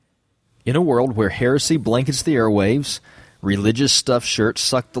In a world where heresy blankets the airwaves, religious stuffed shirts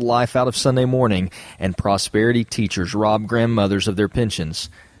suck the life out of Sunday morning, and prosperity teachers rob grandmothers of their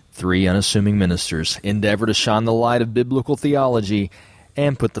pensions, three unassuming ministers endeavor to shine the light of biblical theology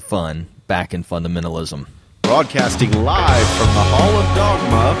and put the fun back in fundamentalism. Broadcasting live from the Hall of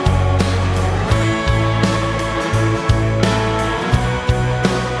Dogma.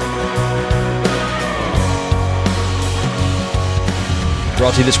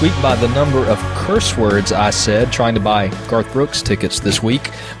 Brought to you this week by the number of curse words I said trying to buy Garth Brooks tickets this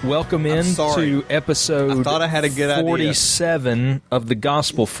week. Welcome in to episode 47 of the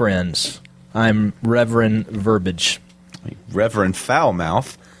Gospel Friends. I'm Reverend Verbiage. Reverend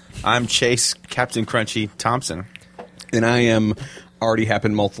Foulmouth. I'm Chase Captain Crunchy Thompson. And I am, already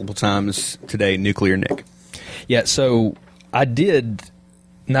happened multiple times today, Nuclear Nick. Yeah, so I did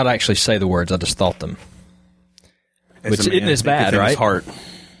not actually say the words, I just thought them. Which isn't as bad, right? Heart.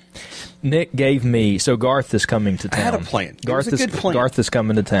 Nick gave me, so Garth is coming to town. I had a plan. Garth is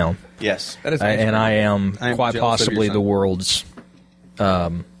coming to town. Yes. That is and I am quite possibly the world's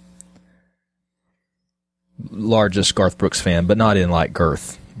largest Garth Brooks fan, but not in like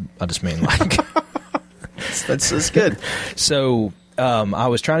girth. I just mean like... That's good. So I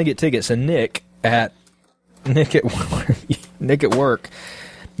was trying to get tickets, and Nick at work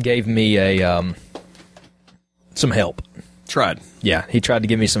gave me some help. Tried. Yeah, he tried to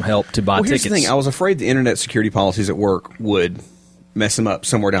give me some help to buy Here's tickets. the thing. I was afraid the internet security policies at work would mess them up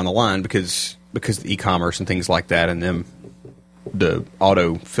somewhere down the line because of e-commerce and things like that, and them the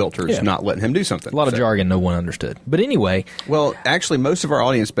auto filters not letting him do something. A lot of jargon no one understood. But anyway. Well, actually, most of our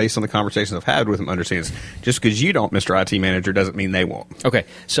audience, based on the conversations I've had with him, understands just because you don't, Mr. IT Manager, doesn't mean they won't. Okay,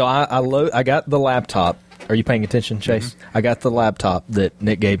 so I got the laptop. Are you paying attention, Chase? Mm-hmm. I got the laptop that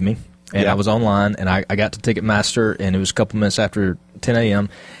Nick gave me, and I was online, and I got to Ticketmaster, and it was a couple minutes after 10 a.m.,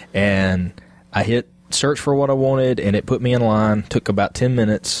 and I hit search for what I wanted, and it put me in line. Took about 10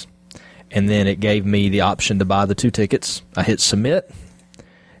 minutes. And then it gave me the option to buy the 2 tickets. I hit submit,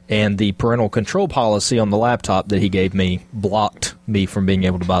 and the parental control policy on the laptop that he gave me blocked me from being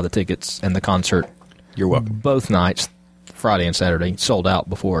able to buy the tickets, and the concert. You're welcome. Both nights, Friday and Saturday, sold out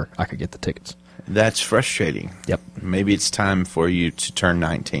before I could get the tickets. That's frustrating. Yep. Maybe it's time for you to turn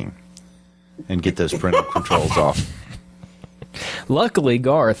 19 and get those parental controls off. Luckily,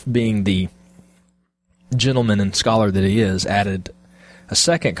 Garth, being the gentleman and scholar that he is, added a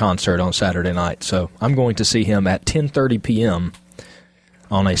second concert on Saturday night, so I'm going to see him at 10:30 p.m.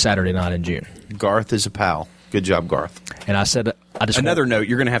 on a Saturday night in June. Garth is a pal. Good job, Garth. And I said, another note,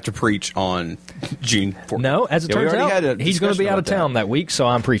 you're going to have to preach on June 4th. No, as it turns out, he's going to be out of town that week, so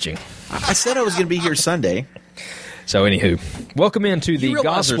I'm preaching. I said I was going to be here Sunday. So anywho, welcome into the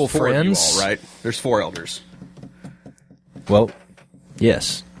Gospel Friends. All right, there's 4 elders. Well,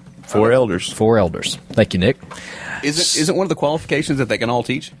 yes. 4 elders. 4 elders. Thank you, Nick. Isn't one of the qualifications that they can all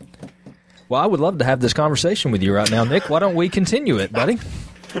teach? Well, I would love to have this conversation with you right now, Nick. Why don't we continue it, buddy?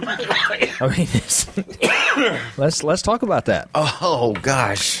 I mean, let's talk about that. Oh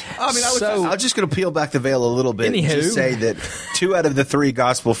gosh! I mean, I'm just going to peel back the veil a little bit and just say that 2 out of the 3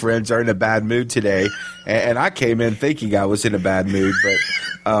 Gospel Friends are in a bad mood today, and I came in thinking I was in a bad mood, but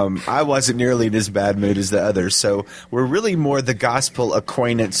I wasn't nearly in as bad mood as the others. So we're really more the gospel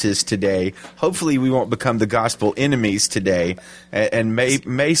acquaintances today. Hopefully, we won't become the gospel enemies today, and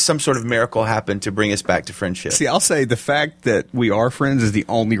may some sort of miracle happen to bring us back to friendship. See, I'll say the fact that we are friends is the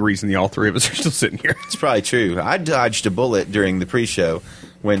only reason all 3 of us are still sitting here. It's probably true. I dodged a bullet during the pre-show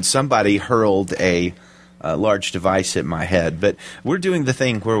when somebody hurled a large device at my head. But we're doing the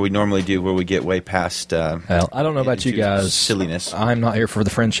thing where we normally do, where we get way past. Well, I don't know about you guys. Silliness. I'm not here for the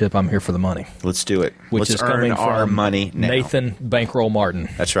friendship. I'm here for the money. Let's do it. Let's earn our money now. Nathan Bankroll Martin.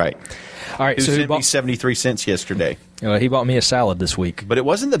 That's right. All right. Who so sent me 73 cents yesterday. He bought me a salad this week. But it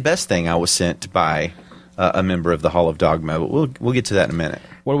wasn't the best thing I was sent by a member of the Hall of Dogma. But we'll get to that in a minute.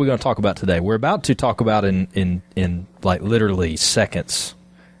 What are we going to talk about today? We're about to talk about in like literally seconds.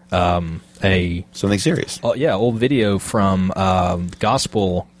 Something serious. Old video from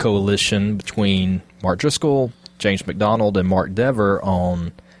Gospel Coalition between Mark Driscoll, James McDonald, and Mark Dever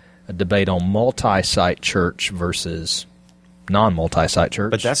on a debate on multi-site church versus non-multi-site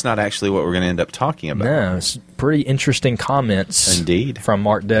church. But that's not actually what we're going to end up talking about. No, it's pretty interesting comments indeed from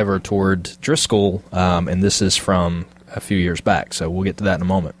Mark Dever toward Driscoll, and this is from a few years back, so we'll get to that in a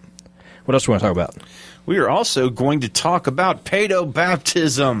moment. What else do we want to talk about? We are also going to talk about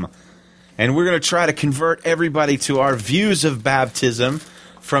paedo-baptism, and we're going to try to convert everybody to our views of baptism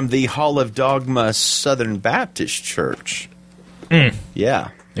from the Hall of Dogma Southern Baptist Church.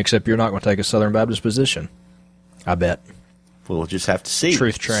 Yeah. Except you're not going to take a Southern Baptist position, I bet. We'll just have to see.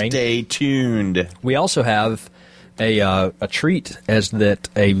 Truth Train. Stay tuned. We also have a treat as that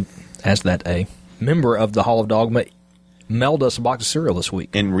a member of the Hall of Dogma mailed us a box of cereal this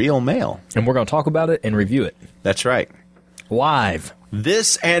week. In real mail. And we're going to talk about it and review it. That's right. Live.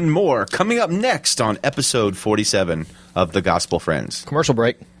 This and more coming up next on episode 47 of The Gospel Friends. Commercial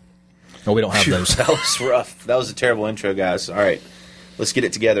break. No, we don't have those. That was rough. That was a terrible intro, guys. All right. Let's get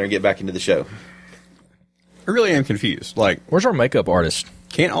it together and get back into the show. I really am confused. Like, where's our makeup artist?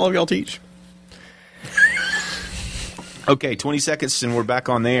 Can't all of y'all teach? Okay, 20 seconds and we're back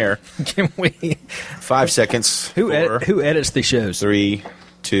on the air. Can we? 5 seconds. Who edits the shows? 3,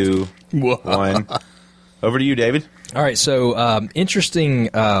 2, 1. Over to you, David. All right, so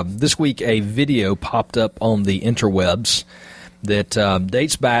interesting. This week, a video popped up on the interwebs that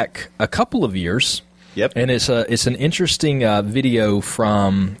dates back a couple of years. Yep. And it's an interesting video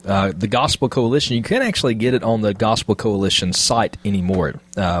from the Gospel Coalition. You can't actually get it on the Gospel Coalition site anymore.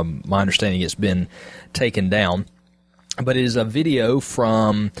 My understanding, it's been taken down. But it is a video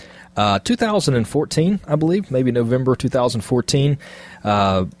from 2014, I believe, maybe November 2014.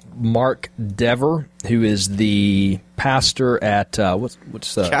 Mark Dever, who is the pastor at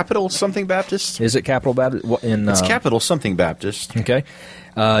what's Capital something Baptist? Is it Capital Baptist? It's Capital something Baptist. Okay.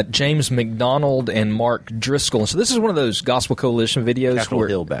 James McDonald and Mark Driscoll. So this is one of those Gospel Coalition videos. Capitol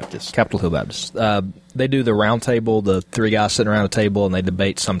Hill Baptist. Capitol Hill Baptist. They do the round table, the three guys sitting around a table, and they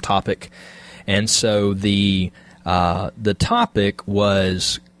debate some topic. And so the topic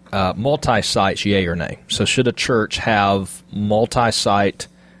was multi-sites, yay or nay. So should a church have multi-site,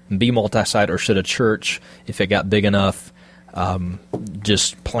 be multi-site, or should a church, if it got big enough,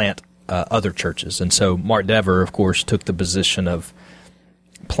 just plant other churches? And so Mark Dever, of course, took the position of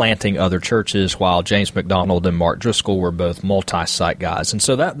planting other churches, while James McDonald and Mark Driscoll were both multi-site guys. And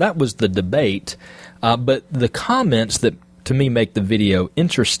so that was the debate. But the comments that, to me, make the video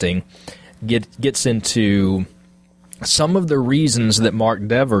interesting gets into some of the reasons that Mark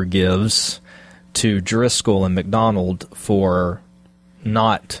Dever gives to Driscoll and McDonald for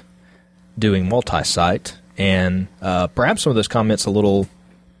not doing multi-site, and perhaps some of those comments a little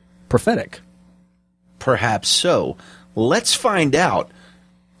prophetic. Perhaps so. Let's find out.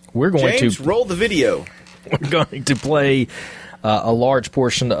 We're going James, to roll the video. We're going to play a large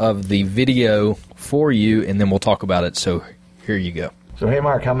portion of the video for you, and then we'll talk about it. So here you go. So, hey,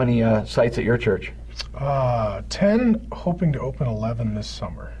 Mark, how many sites at your church? 10, hoping to open 11 this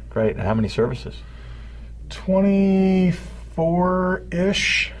summer. Great. And how many services?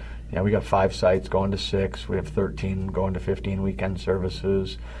 24-ish. Yeah, we got 5 sites going to 6. We have 13 going to 15 weekend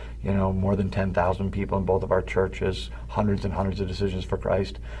services. You know, more than 10,000 people in both of our churches, hundreds and hundreds of decisions for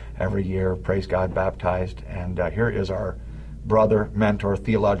Christ every year. Praise God, baptized. And here is our brother, mentor,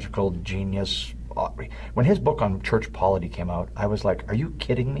 theological genius. When his book on church polity came out, I was like, "Are you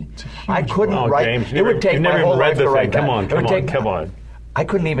kidding me?" I couldn't write. James, it would take my whole life to write that. Come on. I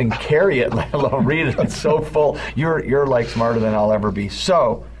couldn't even carry it, let alone read it. It's so full. You're like smarter than I'll ever be.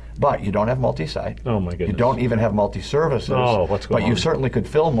 So, but you don't have multi-site. Oh my goodness. You don't even have multi-services. Oh, what's going on? But you certainly could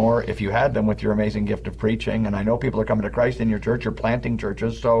fill more if you had them with your amazing gift of preaching. And I know people are coming to Christ in your church. You're planting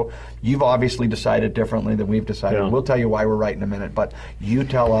churches. So you've obviously decided differently than we've decided. Yeah. We'll tell you why we're right in a minute. But you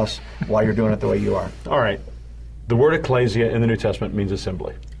tell us why you're doing it the way you are. All right. The word ecclesia in the New Testament means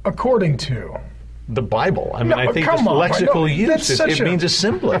assembly. According to The Bible. I mean, No, I think come just on, lexical no, use, that's such it a- means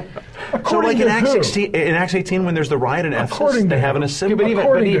assembly. So According like to in Acts who? 16, in Acts 18 when there's the riot in Ephesus, According to they have an who? assembly.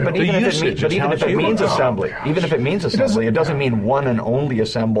 But even if it means used. assembly, it doesn't mean one and only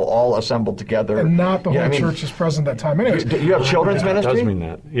assemble, all assembled together. and not the You know whole what I mean? church is present at that time. Anyways, Do you have children's It ministry? does mean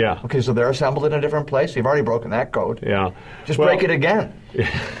that, yeah. Okay, so they're assembled in a different place. You've already broken that code. Yeah. Just Well, break it again.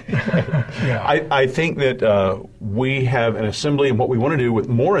 yeah. I think that we have an assembly, and what we want to do with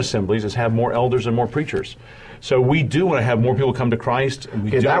more assemblies is have more elders and more preachers. So we do want to have more people come to Christ. And we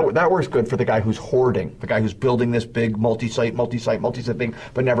Okay, do. that works good for the guy who's hoarding, the guy who's building this big multi-site thing,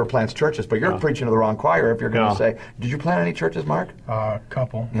 but never plants churches. But you're preaching to the wrong choir if you're going to say, did you plant any churches, Mark?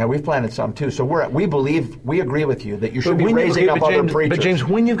 Couple. Yeah, we've planted some too. So we agree with you that you should be when raising up other James, preachers. But James,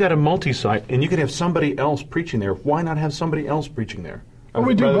 when you've got a multi-site and you can have somebody else preaching there, why not have somebody else preaching there? Well,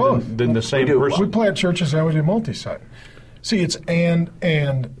 we do Rather both. Than the same do. person. We plant churches and we do multi-site. See, it's and,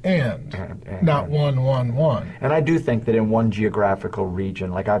 not one. And I do think that in one geographical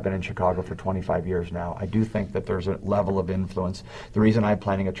region, like I've been in Chicago for 25 years now, I do think that there's a level of influence. The reason I'm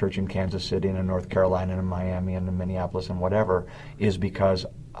planning a church in Kansas City and in North Carolina and in Miami and in Minneapolis and whatever is because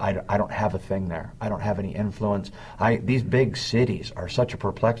I don't have a thing there. I don't have any influence. These big cities are such a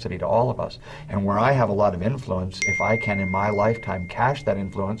perplexity to all of us. And where I have a lot of influence, if I can in my lifetime cash that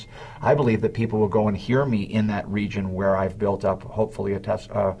influence, I believe that people will go and hear me in that region where I've built up hopefully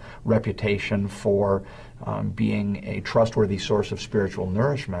a reputation for being a trustworthy source of spiritual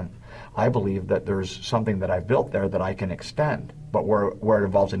nourishment. I believe that there's something that I've built there that I can extend. But where it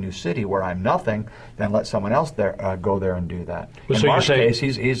involves a new city where I'm nothing, then let someone else there go there and do that. Well, in Mark's case,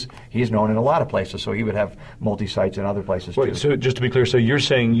 he's known in a lot of places, so he would have multi-sites in other places too. So just to be clear, so you're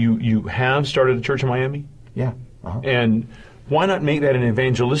saying you have started a church in Miami? Yeah. Uh-huh. And why not make that an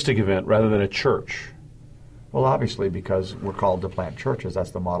evangelistic event rather than a church? Well, obviously, because we're called to plant churches.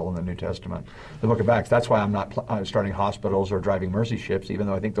 That's the model in the New Testament. The book of Acts, that's why I'm not starting hospitals or driving mercy ships, even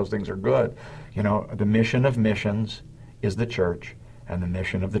though I think those things are good. You know, the mission of missions is the church, and the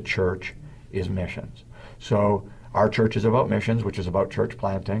mission of the church is missions. So our church is about missions, which is about church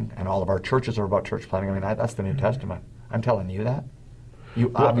planting, and all of our churches are about church planting. I mean, that's the New Testament. I'm telling you that. You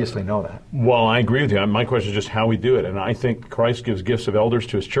obviously know that. Well, I agree with you. My question is just how we do it. And I think Christ gives gifts of elders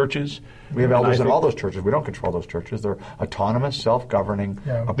to his churches. We have elders in all those churches. We don't control those churches. They're autonomous, self-governing,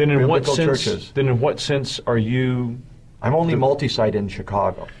 Then in what churches. Then in what sense are you... I'm only multi-site in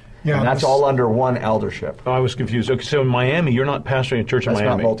Chicago. Yeah, and that's all under one eldership. Oh, I was confused. Okay, so in Miami, you're not pastoring a church in Miami.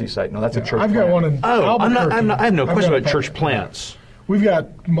 That's not multi-site. No, that's a church I've got plant. one in Albuquerque. I have no question about church plants. We've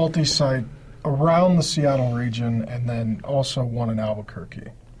got multi-site around the Seattle region and then also one in Albuquerque.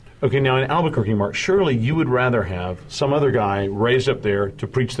 Okay, now in Albuquerque, Mark, surely you would rather have some other guy raised up there to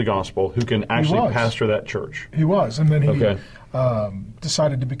preach the gospel who can actually pastor that church. He was, and then he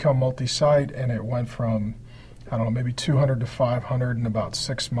decided to become multi-site, and it went from, I don't know, maybe 200 to 500 in about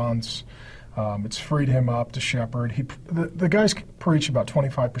 6 months. It's freed him up to shepherd. The guys preach about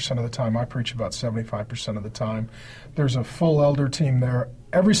 25% of the time. I preach about 75% of the time. There's a full elder team there.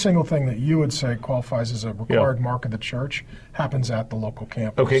 Every single thing that you would say qualifies as a required mark of the church happens at the local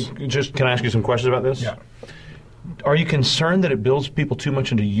campus. Okay, can I ask you some questions about this? Yeah. Are you concerned that it builds people too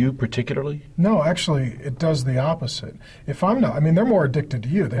much into you particularly? No, actually, it does the opposite. If I'm not, I mean, they're more addicted to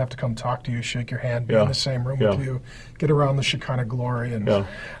you. They have to come talk to you, shake your hand, be in the same room with you, get around the Shekinah glory. And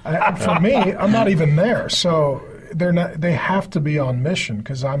for me, I'm not even there. So they're not. They have to be on mission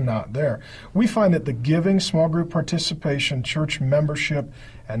because I'm not there. We find that the giving, small group participation, church membership,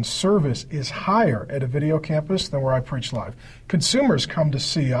 and service is higher at a video campus than where I preach live. Consumers come to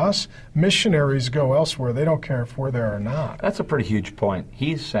see us. Missionaries go elsewhere. They don't care if we're there or not. That's a pretty huge point.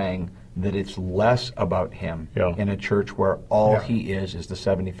 He's saying that it's less about him in a church where all he is the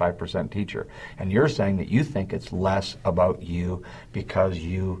 75% teacher. And you're saying that you think it's less about you because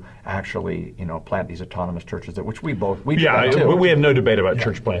you actually, plant these autonomous churches, which we do that too. We have no debate about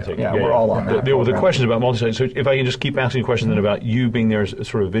church planting. Yeah, we're all on that. The questions about multi-site. So if I can just keep asking questions then about you being there as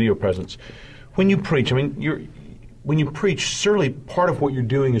sort of video presence. When you preach, when you preach, certainly part of what you're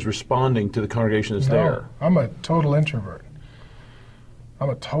doing is responding to the congregation that's there. I'm a total introvert.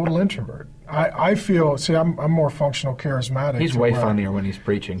 I feel, I'm more functional, charismatic. He's way funnier when he's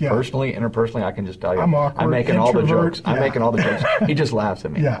preaching. Yeah. Personally, interpersonally, I can just tell you. I'm awkward, making all the introvert. jokes. I'm making all the jokes. He just laughs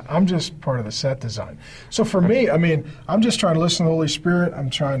at me. Yeah, I'm just part of the set design. So for me, I'm just trying to listen to the Holy Spirit.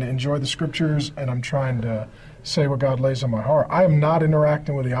 I'm trying to enjoy the Scriptures, and I'm trying to say what God lays on my heart. I am not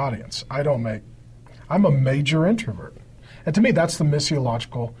interacting with the audience. I'm a major introvert. And to me, that's the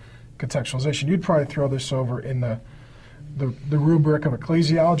missiological contextualization. You'd probably throw this over in the rubric of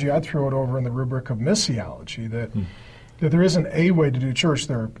ecclesiology. I'd throw it over in the rubric of missiology, that there isn't a way to do church.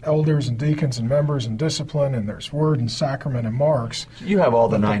 There are elders and deacons and members and discipline, and there's word and sacrament and marks. You have all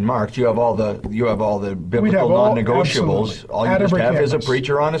the 9 marks. You have all the biblical non-negotiables. Absolutely. All you just have is a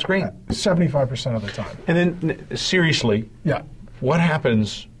preacher on a screen. 75% of the time. And then, seriously, what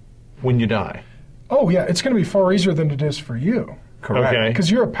happens when you die? Oh, yeah, it's going to be far easier than it is for you. Correct. Okay.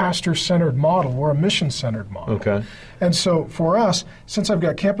 Because you're a pastor-centered model. We're a mission-centered model. Okay. And so for us, since I've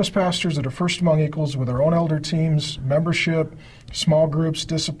got campus pastors that are first among equals with their own elder teams, membership, small groups,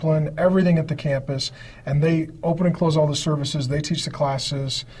 discipline, everything at the campus, and they open and close all the services, they teach the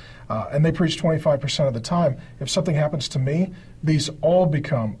classes, and they preach 25% of the time. If something happens to me, these all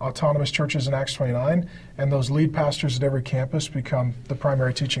become autonomous churches in Acts 29, and those lead pastors at every campus become the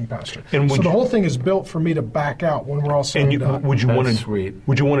primary teaching pastor. And so the whole thing is built for me to back out when we're all said and done. Would you want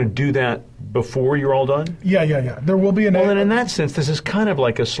to do that before you're all done? Yeah. There will be an... Well, then in that sense, this is kind of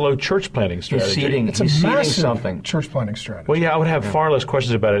like a slow church planting strategy. It's a massive church planting strategy. Well, yeah, I would have far less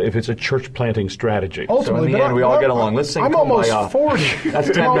questions about it if it's a church planting strategy. Ultimately, so in the end, we all get along. Let's sing I'm almost 40.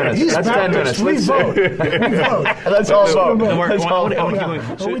 That's 10 minutes. That's 10 minutes. We vote. Let's all vote.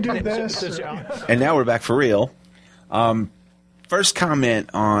 We do this. And now we're back for real. First comment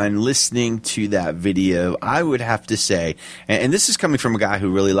on listening to that video, I would have to say, and this is coming from a guy who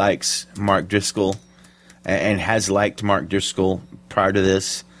really likes Mark Driscoll and has liked Mark Driscoll prior to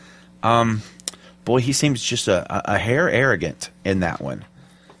this. Boy, he seems just a hair arrogant in that one.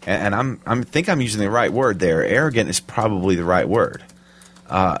 And I think I'm using the right word there. Arrogant is probably the right word.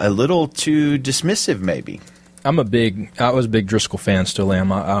 A little too dismissive, maybe. I was a big Driscoll fan, still am.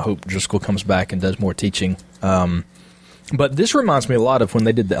 I hope Driscoll comes back and does more teaching. But this reminds me a lot of when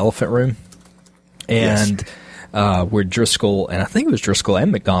they did the Elephant Room, and where Driscoll, and I think it was Driscoll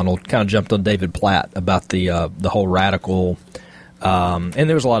and McDonald, kind of jumped on David Platt about the whole radical. And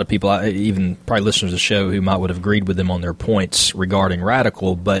there was a lot of people, even probably listeners of the show, who might would have agreed with them on their points regarding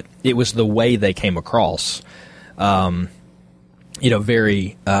radical, but it was the way they came across. Very,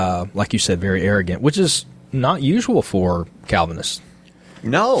 like you said, very arrogant, which is not usual for Calvinists.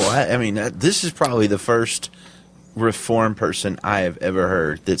 No, I mean, this is probably the first Reformed person I have ever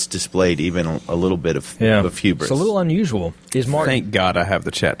heard that's displayed even a little bit of hubris. It's a little unusual. Thank God I have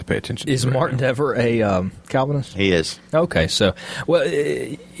the chat to pay attention to. Is Martin Dever a Calvinist? He is. Okay, so, well,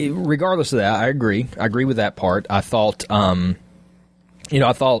 regardless of that, I agree. I agree with that part. I thought, I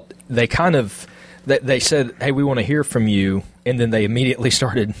thought they kind of, they said, hey, we want to hear from you, and then they immediately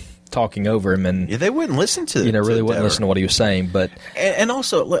started talking over him, and they wouldn't listen to really wouldn't listen to what he was saying. But and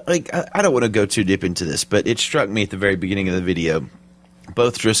also, like, I don't want to go too deep into this, but it struck me at the very beginning of the video,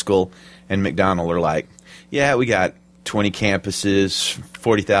 both Driscoll and McDonald are like, yeah, we got 20 campuses,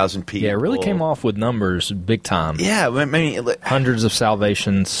 40,000 people. Yeah, it really came off with numbers big time. Yeah, I mean, hundreds of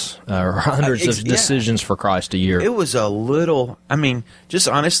salvations, or hundreds of decisions for Christ a year. It was a little, I mean, just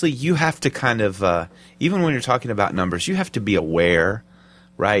honestly, you have to kind of, even when you're talking about numbers, you have to be aware,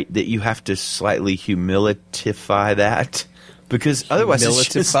 right, that you have to slightly humilitify that, because otherwise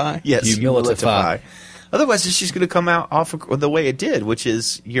humilitify. Otherwise, it's just going to come out off of the way it did, which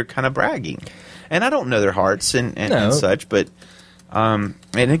is you're kind of bragging. And I don't know their hearts and such, but and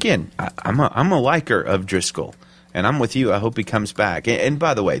again, I'm a liker of Driscoll, and I'm with you. I hope he comes back. And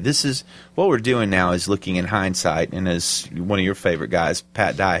by the way, this is what we're doing now is looking in hindsight, and as one of your favorite guys,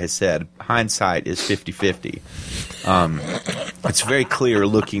 Pat Dye, has said, hindsight is 50-50. It's very clear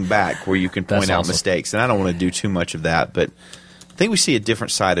looking back where you can point out mistakes, and I don't want to do too much of that, but I think we see a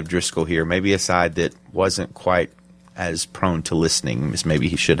different side of Driscoll here, maybe a side that wasn't quite as prone to listening as maybe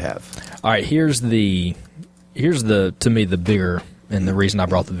he should have. All right, here's the to me the bigger and the reason I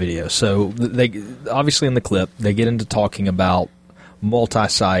brought the video. So they obviously in the clip they get into talking about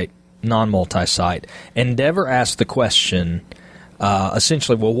multi-site, non-multi-site, and Dever asked the question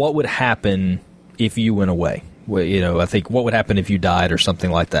essentially, well, what would happen if you went away? Well, I think what would happen if you died or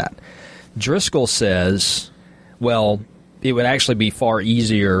something like that. Driscoll says, well, it would actually be far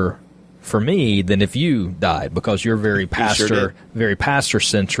easier for me than if you died, because you're very pastor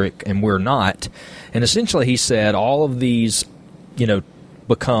centric and we're not. And essentially he said all of these,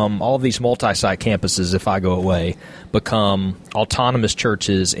 become all of these multi-site campuses, if I go away, become autonomous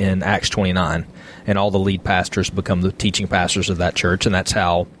churches in Acts 29, and all the lead pastors become the teaching pastors of that church, and that's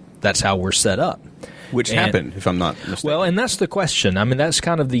how we're set up. Which happened, if I'm not mistaken. Well, and that's the question. I mean, that's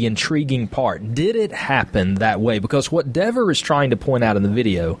kind of the intriguing part. Did it happen that way? Because what Dever is trying to point out in the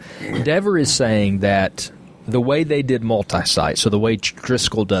video, Dever is saying that the way they did multi-site, so the way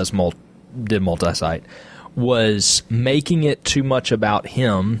Driscoll did multi-site, was making it too much about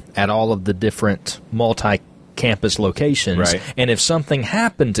him at all of the different multi-campus locations. Right. And if something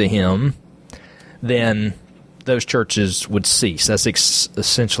happened to him, then those churches would cease. That's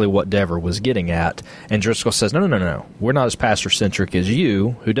essentially what Dever was getting at. And Driscoll says, no. We're not as pastor-centric as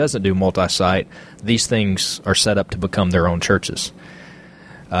you, who doesn't do multi-site. These things are set up to become their own churches.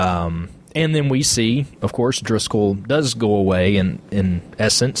 And then we see, of course, Driscoll does go away in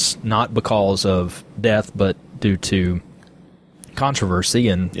essence, not because of death, but due to controversy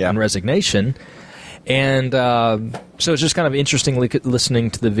and resignation. And so it's just kind of interesting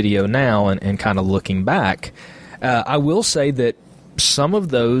listening to the video now and kind of looking back. I will say that some of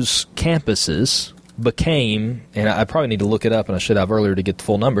those campuses became, and I probably need to look it up, and I should have earlier to get the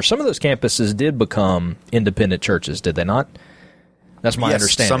full number, some of those campuses did become independent churches, did they not? That's my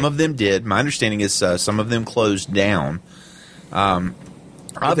understanding. Some of them did. My understanding is some of them closed down.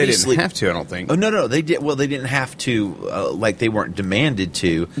 Obviously, they didn't have to, I don't think. Oh, no. They did. Well, they didn't have to, like they weren't demanded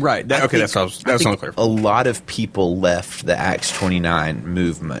to. Right. That's unclear. A lot of people left the Acts 29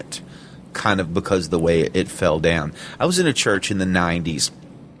 movement kind of because of the way it fell down. I was in a church in the 90s.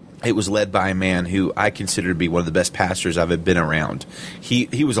 It was led by a man who I consider to be one of the best pastors I've been around.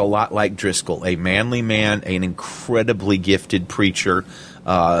 He was a lot like Driscoll, a manly man, an incredibly gifted preacher,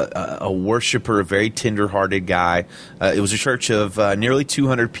 a worshiper, a very tender-hearted guy. It was a church of nearly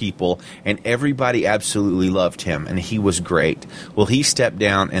 200 people, and everybody absolutely loved him, and he was great. Well, he stepped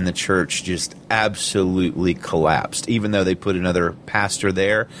down, and the church just absolutely collapsed. Even though they put another pastor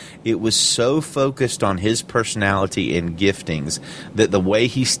there, it was so focused on his personality and giftings that the way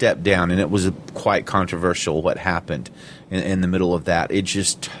he stepped down, and it was quite controversial what happened in the middle of that, it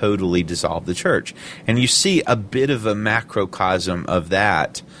just totally dissolved the church. And you see a bit of a macrocosm of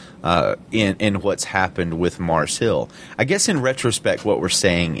that in what's happened with Mars Hill. I guess in retrospect, what we're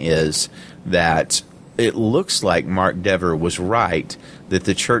saying is that it looks like Mark Dever was right, that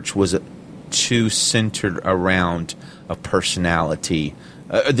the church was too centered around a personality.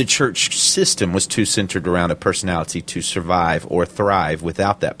 The church system was too centered around a personality to survive or thrive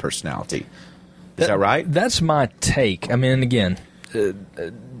without that personality. Is that right? That's my take. I mean, again,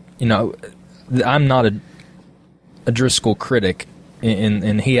 I'm not a Driscoll critic,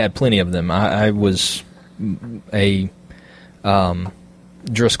 and he had plenty of them. I was a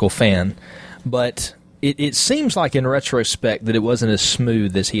Driscoll fan, but it seems like in retrospect that it wasn't as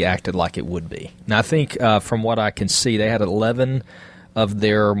smooth as he acted like it would be. Now, I think from what I can see, they had 11 of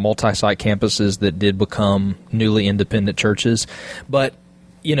their multi-site campuses that did become newly independent churches, but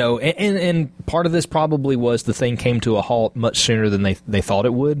and part of this probably was the thing came to a halt much sooner than they thought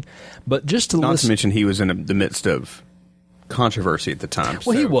it would. But just to not to mention he was in the midst of controversy at the time.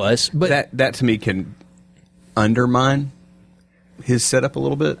 Well, so he was, but that to me can undermine his setup a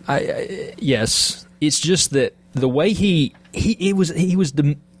little bit. Yes, it's just that the way he was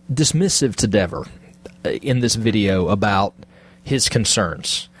dismissive to Dever in this video about his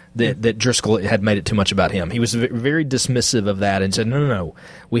concerns. That Driscoll had made it too much about him. He was very dismissive of that and said, no,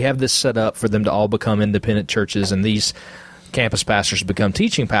 we have this set up for them to all become independent churches and these campus pastors become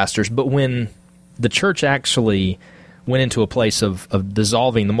teaching pastors. But when the church actually went into a place of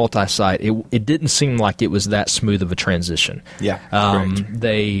dissolving the multi-site, it didn't seem like it was that smooth of a transition. Yeah,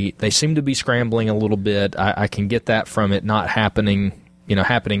 they seem to be scrambling a little bit. I can get that from it not happening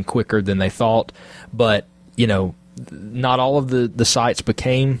quicker than they thought. But, not all of the sites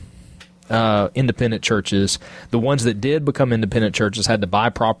became independent churches. The ones that did become independent churches had to buy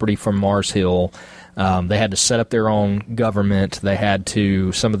property from Mars Hill. They had to set up their own government. They had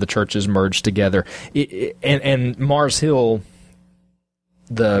to, some of the churches merged together. And Mars Hill,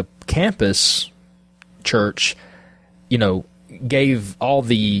 the campus church, gave all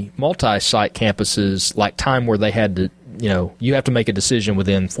the multi-site campuses like time where they had to, you have to make a decision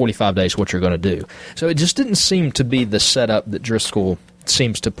within 45 days what you're going to do. So it just didn't seem to be the setup that Driscoll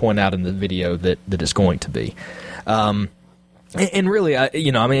seems to point out in the video that it's going to be. And really,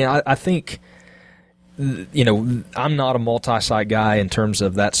 I think, I'm not a multi-site guy in terms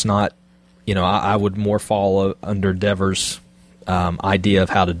of that's not, I would more fall under Dever's idea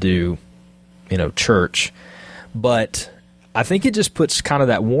of how to do, church. But I think it just puts kind of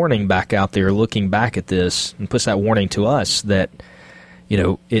that warning back out there, looking back at this, and puts that warning to us that,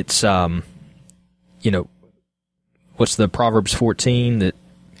 it's, what's the Proverbs 14 that,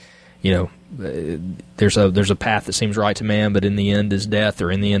 there's a path that seems right to man, but in the end is death, or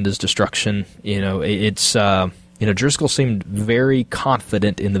in the end is destruction. It's, Driscoll seemed very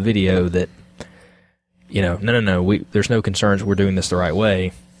confident in the video that, no, there's no concerns, we're doing this the right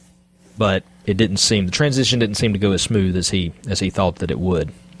way. But the transition didn't seem to go as smooth as he thought that it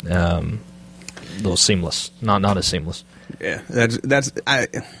would. A little seamless, not as seamless. Yeah,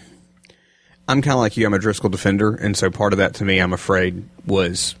 I'm kind of like you. I'm a Driscoll defender, and so part of that to me, I'm afraid,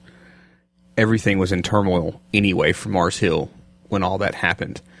 was everything was in turmoil anyway for Mars Hill when all that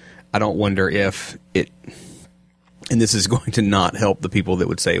happened. I don't wonder if it, and this is going to not help the people that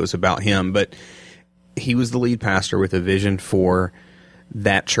would say it was about him, but he was the lead pastor with a vision for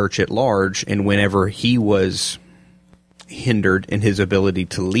that church at large, and whenever he was hindered in his ability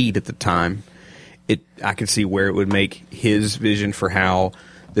to lead at the time, I could see where it would make his vision for how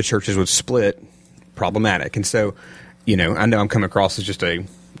the churches would split problematic. And so, I know I'm coming across as just a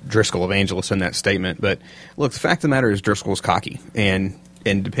Driscoll evangelist in that statement, but look, the fact of the matter is Driscoll was cocky, and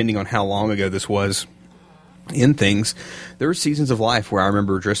depending on how long ago this was in things, there were seasons of life where I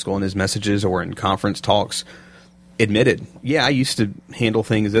remember Driscoll in his messages or in conference talks admitted, I used to handle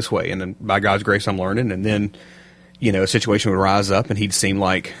things this way, and then by God's grace I'm learning, and then, a situation would rise up and he'd seem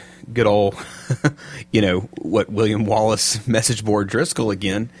like good old, what William Wallace message board Driscoll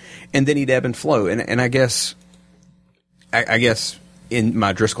again, and then he'd ebb and flow. And I guess in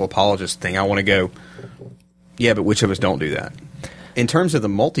my Driscoll apologist thing, I want to go, but which of us don't do that? In terms of the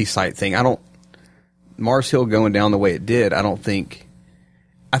multi-site thing, Mars Hill going down the way it did, I think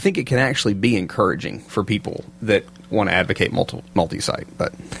it can actually be encouraging for people that want to advocate multi-site.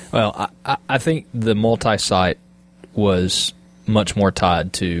 But well, I think the multi-site was much more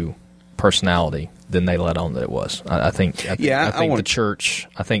tied to personality than they let on that it was. I think the church.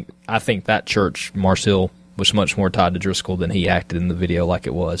 I think that church, Mars Hill, was much more tied to Driscoll than he acted in the video like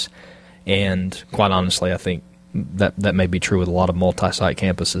it was. And quite honestly, I think that may be true with a lot of multi-site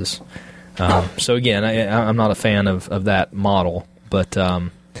campuses. So again, I'm not a fan of that model, but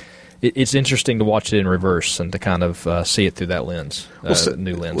it's interesting to watch it in reverse and to kind of see it through that lens,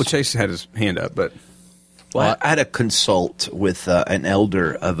 new lens. Well, Chase had his hand up, but... Well, I had a consult with an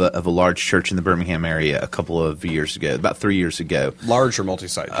elder of a large church in the Birmingham area a couple of years ago, about 3 years ago. Large or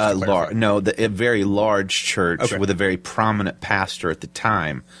multi-site? A very large church with a very prominent pastor at the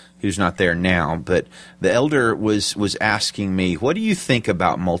time, who's not there now. But the elder was asking me, what do you think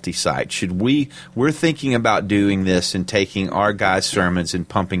about multi-site? We're thinking about doing this and taking our guys' sermons and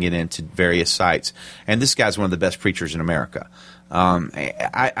pumping it into various sites. And this guy's one of the best preachers in America.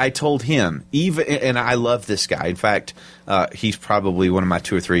 I told him, and I love this guy. In fact, he's probably one of my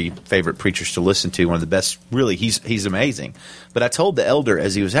 2 or 3 favorite preachers to listen to. One of the best. Really, he's amazing. But I told the elder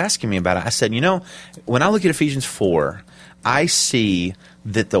as he was asking me about it, I said, when I look at Ephesians 4, I see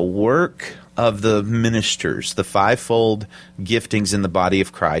that the work of the ministers, the fivefold giftings in the body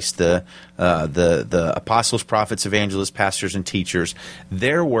of Christ, the apostles, prophets, evangelists, pastors, and teachers,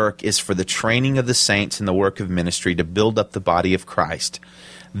 their work is for the training of the saints in the work of ministry to build up the body of Christ.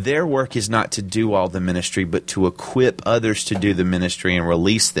 Their work is not to do all the ministry, but to equip others to do the ministry and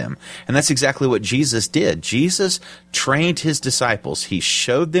release them. And that's exactly what Jesus did. Jesus trained his disciples. He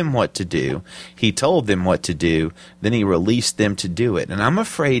showed them what to do. He told them what to do. Then he released them to do it. And I'm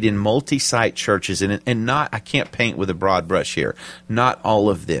afraid in multi-site churches, and I can't paint with a broad brush here, not all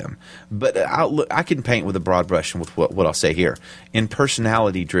of them, but I can paint with a broad brush with what I'll say here. In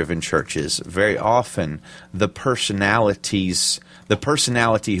personality-driven churches, very often the personality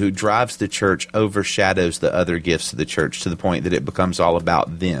who drives the church overshadows the other gifts of the church to the point that it becomes all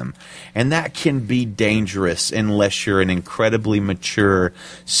about them. And that can be dangerous unless you're an incredibly mature,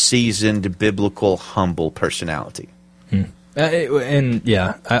 seasoned, biblical, humble personality.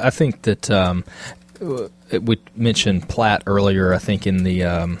 I think that we mentioned Platt earlier, I think, in the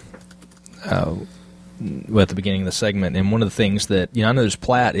at the beginning of the segment. And one of the things that, I noticed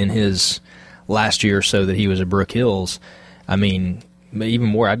Platt in his last year or so that he was at Brook Hills, I mean, even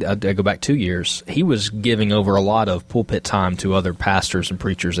more, I'd go back 2 years, he was giving over a lot of pulpit time to other pastors and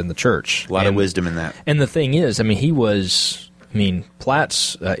preachers in the church. A lot of wisdom in that. And the thing is,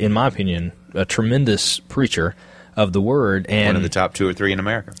 Platt's, in my opinion, a tremendous preacher of the Word. And one of the top 2 or 3 in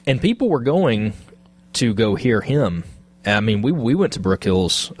America. And people were going to go hear him. We went to Brook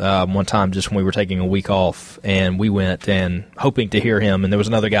Hills one time just when we were taking a week off, and we went and hoping to hear him, and there was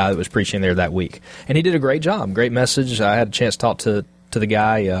another guy that was preaching there that week. And he did a great job, great message. I had a chance to talk to the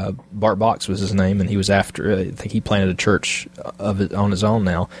guy, Bart Box was his name, and he was after, I think he planted a church on his own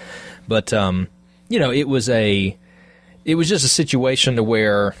now. But, it was just a situation to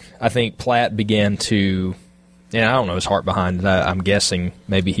where I think Platt began to, and I don't know his heart behind it. I'm guessing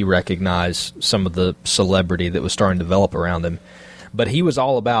maybe he recognized some of the celebrity that was starting to develop around him. But he was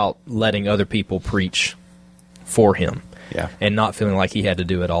all about letting other people preach for him, and not feeling like he had to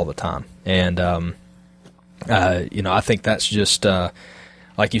do it all the time. And, I think that's just,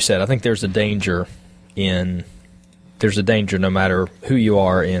 like you said, I think there's a danger no matter who you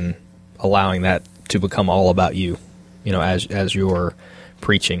are in allowing that to become all about you, as you're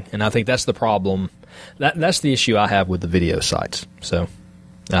preaching. And I think that's the problem. That's the issue I have with the video sites. So,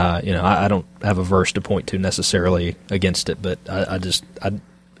 I don't have a verse to point to necessarily against it, but I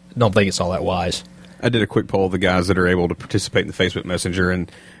don't think it's all that wise. I did a quick poll of the guys that are able to participate in the Facebook Messenger,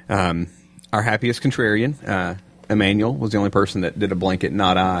 and our happiest contrarian, Emmanuel, was the only person that did a blanket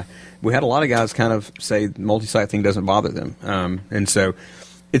not I. We had a lot of guys kind of say the multi-site thing doesn't bother them, and so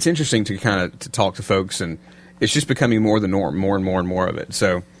it's interesting to kind of to talk to folks, and it's just becoming more the norm, more and more and more of it.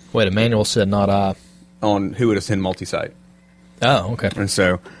 So, wait, Emmanuel said not I on who would attend multi-site. Oh, okay. And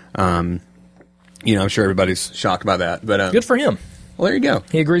so, I'm sure everybody's shocked by that, but good for him. Well, there you go.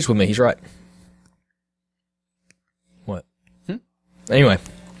 He agrees with me. He's right. What? Anyway,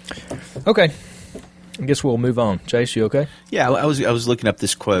 okay. I guess we'll move on. Chase, you okay? Yeah, I was looking up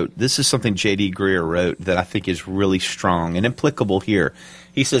this quote. This is something J.D. Greear wrote that I think is really strong and applicable here.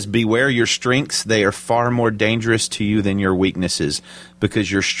 He says, "Beware your strengths. They are far more dangerous to you than your weaknesses, because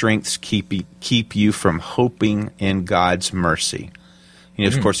your strengths keep you from hoping in God's mercy."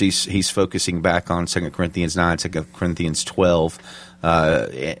 Of course, he's focusing back on 2 Corinthians 9, 2 Corinthians 12,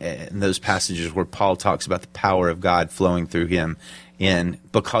 and those passages where Paul talks about the power of God flowing through him in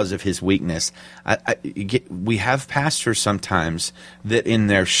because of his weakness. We have pastors sometimes that in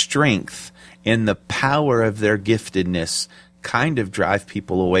their strength, in the power of their giftedness, kind of drive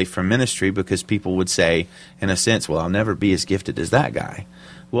people away from ministry because people would say, in a sense, well, I'll never be as gifted as that guy.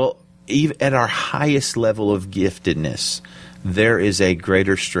 Well, even at our highest level of giftedness, there is a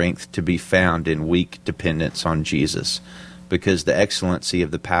greater strength to be found in weak dependence on Jesus, because the excellency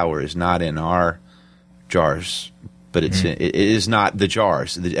of the power is not in our jars, but it is not the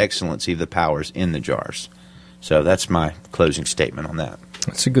jars. The excellency of the power is in the jars. So that's my closing statement on that.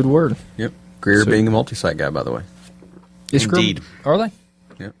 That's a good word. Yep. Greer being a multi-site guy, by the way. Indeed. Are they?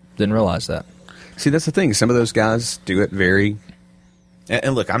 Yep. Didn't realize that. See, that's the thing. Some of those guys do it very...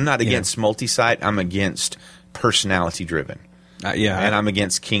 And look, I'm not against multi-site. I'm against personality-driven. And I'm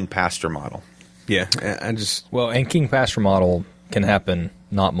against King Pastor model. Yeah, I just... Well, and King Pastor model can happen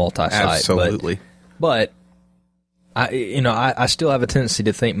not multi-site. Absolutely. But I still have a tendency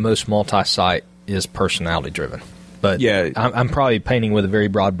to think most multi-site is personality-driven. But yeah, I'm probably painting with a very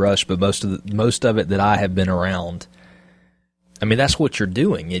broad brush, but most of it that I have been around, I mean, that's what you're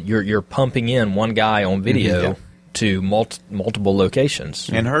doing. You're pumping in one guy on video to multiple locations.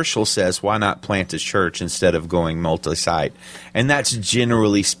 And Herschel says, why not plant a church instead of going multi-site? And that's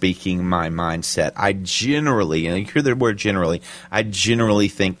generally speaking my mindset. And you hear the word generally, I generally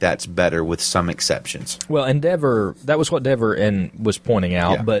think that's better with some exceptions. Well, and that was what Dever was pointing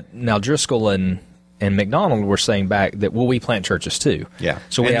out, but now Driscoll and McDonald were saying back that, well, we plant churches too. Yeah.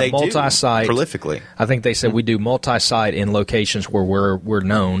 So we have multi-site. Prolifically. I think they said we do multi-site in locations where we're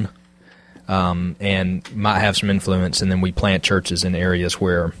known and might have some influence, and then we plant churches in areas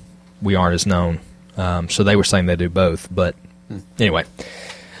where we aren't as known. So they were saying they do both. But anyway,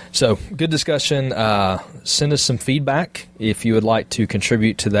 so good discussion. Send us some feedback. If you would like to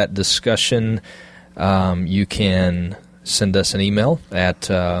contribute to that discussion, you can send us an email at,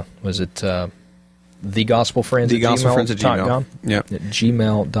 TheGospelFriends at gmail.com. Yep. At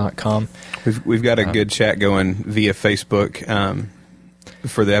gmail.com. We've got a good chat going via Facebook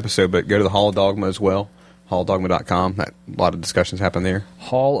for the episode, but go to the Hall of Dogma as well, halldogma.com. A lot of discussions happen there.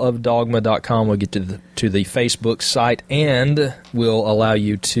 Hallofdogma.com will get to the Facebook site, and will allow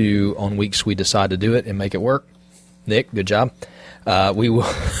you to, on weeks we decide to do it and make it work. Nick, good job. We've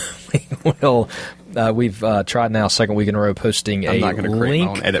tried now second week in a row posting I'm not going to create my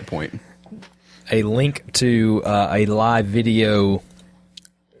own edit point. A link to a live video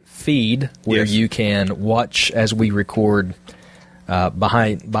feed where you can watch as we record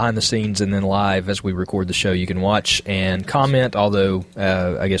behind the scenes, and then live as we record the show. You can watch and comment, although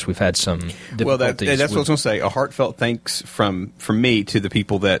I guess we've had some difficulties. Well, that's what I was going to say. A heartfelt thanks from me to the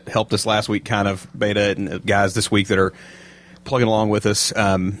people that helped us last week, kind of beta, and guys this week that are plugging along with us.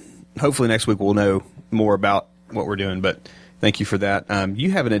 Hopefully next week we'll know more about what we're doing, but thank you for that.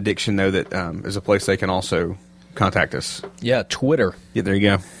 You have an addiction, though, that is a place they can also contact us. Yeah, Twitter. Yeah, there you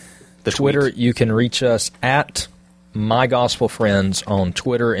go. Twitter, you can reach us at My Gospel Friends on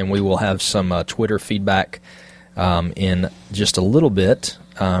Twitter, and we will have some Twitter feedback in just a little bit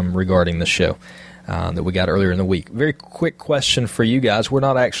regarding the show that we got earlier in the week. Very quick question for you guys. We're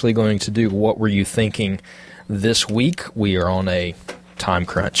not actually going to do What Were You Thinking this week. We are on a time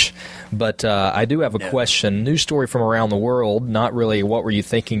crunch. But I do have a question. News story from around the world. Not really What Were You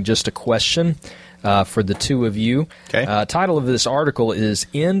Thinking, just a question for the two of you. Okay. Title of this article is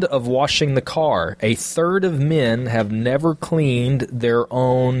End of Washing the Car. A third of men have never cleaned their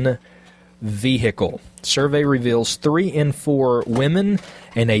own vehicle. Survey reveals 3 in 4 women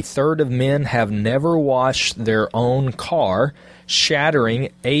and a third of men have never washed their own car,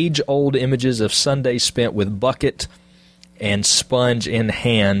 shattering age-old images of Sundays spent with bucket and sponge in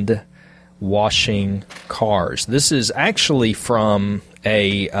hand washing cars. This is actually from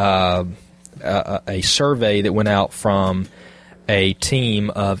a survey that went out from a team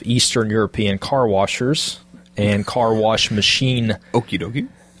of Eastern European car washers and car wash machine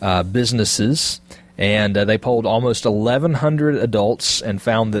businesses. And they polled almost 1,100 adults and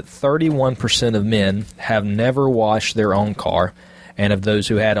found that 31% of men have never washed their own car. And of those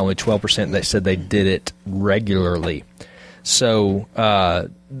who had, only 12% they said they did it regularly. So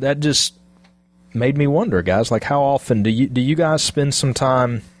that just made me wonder, guys, like how often do you guys spend some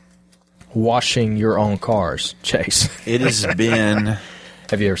time washing your own cars? Chase. It has been...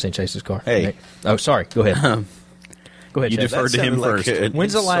 Have you ever seen Chase's car? Hey. Oh, sorry. Go ahead. Go ahead, you Chase. deferred to him first.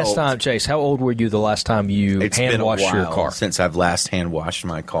 When's the last time, Chase, how old were you the last time you hand-washed your car? Since I've last hand-washed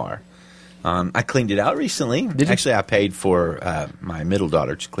my car. I cleaned it out recently. Did you? Actually, I paid for my middle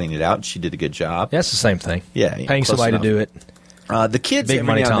daughter to clean it out. She did a good job. That's the same thing. Yeah. Paying somebody to do it. The kids, Big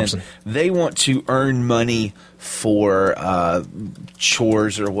Money Thompson, they want to earn money for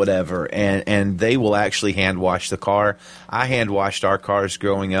chores or whatever, and they will actually hand wash the car. I hand washed our cars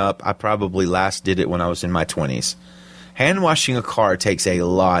growing up. I probably last did it when I was in my 20s. Hand washing a car takes a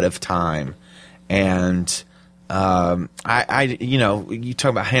lot of time, and you talk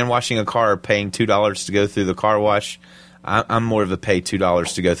about hand washing a car or paying $2 to go through the car wash. I'm more of a pay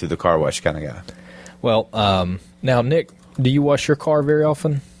 $2 to go through the car wash kind of guy. Well, now, Nick, do you wash your car very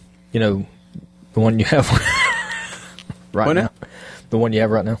often? You know, the one you have right now? The one you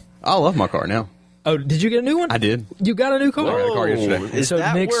have right now? I love my car now. Oh, did you get a new one? I did. You got a new car? I got a car yesterday. Is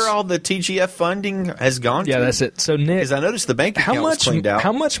that where all the TGF funding has gone to? Yeah, that's it. So, Nick, because I noticed the bank account was cleaned out.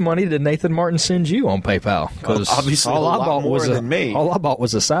 How much money did Nathan Martin send you on PayPal? Because obviously all I bought more than me. All I bought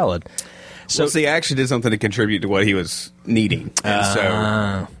was a salad. So see, I actually did something to contribute to what he was needing, and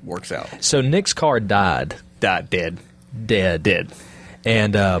so works out. So Nick's car died. Dead.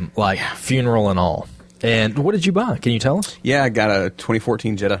 And funeral and all. And what did you buy? Can you tell us? Yeah, I got a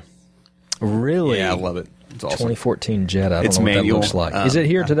 2014 Jetta. Really? Yeah, I love it. It's awesome. 2014 Jetta. I don't know manual. What that looks like. Is it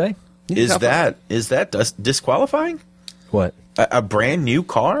here today? Is that disqualifying? What? A brand new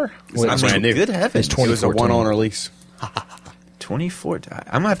car? Brand new. Good heavens! It was a one-owner lease. 24.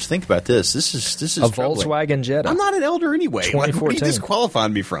 I'm gonna have to think about this. This is a Volkswagen Jetta. I'm not an elder anyway. 2014. What are you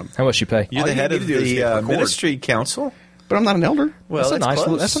disqualifying me from? How much you pay? You're the head of the ministry council. But I'm not an elder. Well,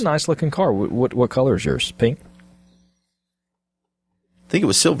 that's a nice looking car. What color is yours? Pink? I think it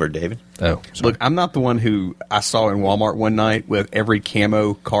was silver, David. Oh, sorry. Look, I'm not the one who I saw in Walmart one night with every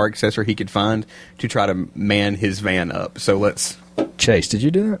camo car accessory he could find to try to man his van up. So let's... Chase, did you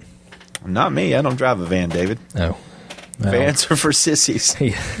do that? Not me. I don't drive a van, David. No. Vans are for sissies. Hey.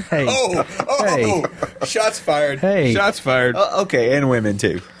 Hey. Shots fired. Hey. Shots fired. Okay, and women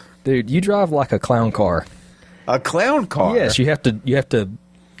too. Dude, you drive like a clown car. A clown car? Yes, you have to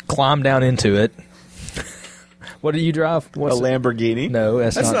climb down into it. What do you drive? What's a Lamborghini? No,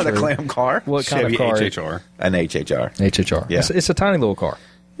 that's not true. a clam car. What Chevy kind of car? HHR. An HHR. HHR. Yeah. It's a tiny little car.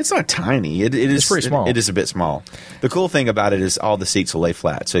 It's not tiny. It is pretty small. It is a bit small. The cool thing about it is all the seats will lay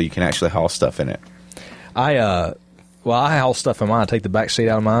flat, so you can actually haul stuff in it. I haul stuff in mine. I take the back seat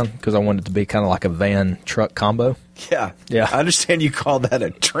out of mine because I want it to be kind of like a van truck combo. Yeah. Yeah. I understand you call that a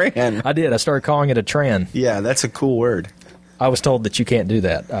tran. I did. I started calling it a tran. Yeah, that's a cool word. I was told that you can't do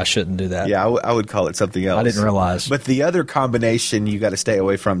that. I shouldn't do that. Yeah, I would call it something else. I didn't realize. But the other combination you got to stay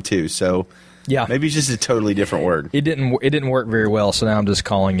away from too. So yeah, maybe it's just a totally different word. It didn't work very well. So now I'm just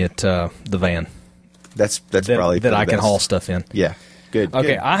calling it the van. That's probably that I best. can haul stuff in. Yeah. Good. Okay,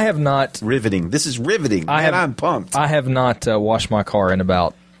 good. I have not. Riveting. This is riveting. I'm pumped. I have not washed my car in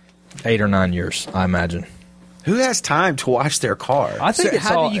about 8 or 9 years, I imagine. Who has time to wash their car? I think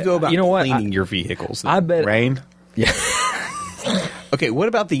how do you go about cleaning your vehicles? I bet rain. Yeah. Okay, what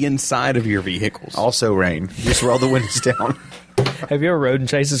about the inside of your vehicles? Also rain. Just roll the windows down. Have you ever rode in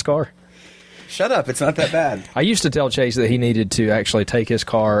Chase's car? Shut up! It's not that bad. I used to tell Chase that he needed to actually take his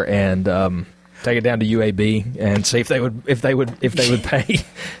car and take it down to UAB and see if they would pay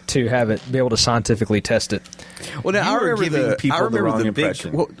to have it be able to scientifically test it. Well, now I remember the wrong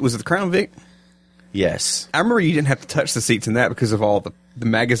impression. What, was it the Crown Vic? Yes. I remember you didn't have to touch the seats in that because of all the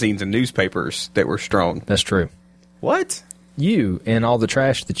magazines and newspapers that were strewn. That's true. What? You and all the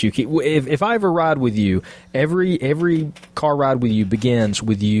trash that you keep. If I ever ride with you, every car ride with you begins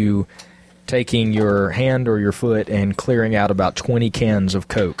with you taking your hand or your foot and clearing out about 20 cans of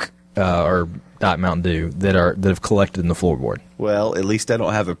Coke or Diet Mountain Dew that have collected in the floorboard. Well, at least I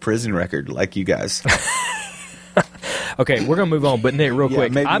don't have a prison record like you guys. Okay, we're gonna move on. But Nick, real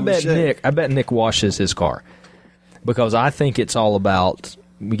quick, I bet Nick washes his car because I think it's all about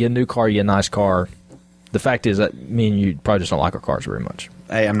we get a new car, you get a nice car. The fact is that me and you probably just don't like our cars very much.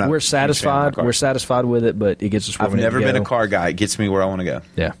 Hey, I'm not. We're satisfied. We're satisfied with it, but it gets us where I've we need never to go. been a car guy. It gets me where I want to go.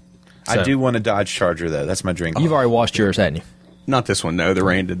 Yeah. I do want a Dodge Charger though. That's my dream. You've already washed yours, hadn't you? Not this one, no. The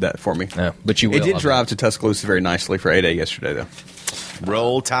rain did that for me. No, but you will. It did drive to Tuscaloosa very nicely for A-Day yesterday, though.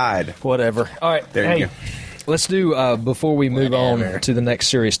 Roll Tide. Whatever. All right. There you go. Let's do, before we move on to the next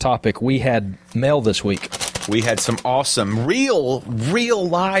serious topic, we had mail this week. We had some awesome, real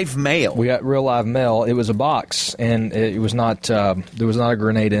live mail. We got real live mail. It was a box, and it was not, there was not a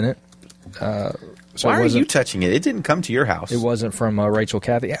grenade in it. So why are you touching it? It didn't come to your house. It wasn't from Rachel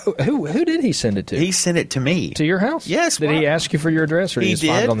Kathy. Who did he send it to? He sent it to me. To your house? Yes. Did he ask you for your address, or did he just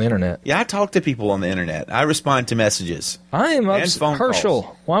find it on the internet? Yeah, I talk to people on the internet. I respond to messages. I am upset. Herschel,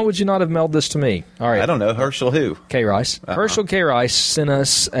 calls. Why would you not have mailed this to me? All right. I don't know. Herschel who? K. Rice. Herschel K. Rice sent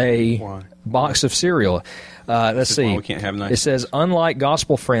us a box of cereal. Let's see. We can't have nice. It says, unlike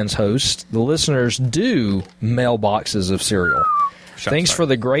Gospel Friends hosts, the listeners do mail boxes of cereal. Thanks for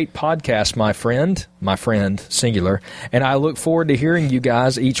the great podcast, my friend, singular, and I look forward to hearing you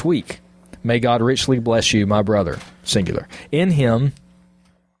guys each week. May God richly bless you, my brother, singular. In him,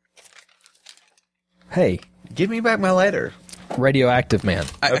 hey. Give me back my letter. Radioactive man.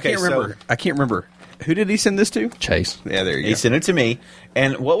 I can't remember. I can't remember. Who did he send this to? Chase. Yeah, there you go. He sent it to me.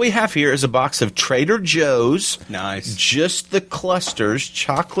 And what we have here is a box of Trader Joe's. Nice. Just the Clusters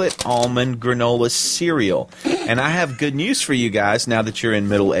chocolate almond granola cereal. And I have good news for you guys now that you're in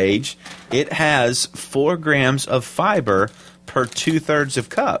middle age. It has 4 grams of fiber per 2/3 of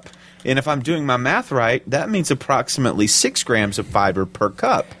cup. And if I'm doing my math right, that means approximately 6 grams of fiber per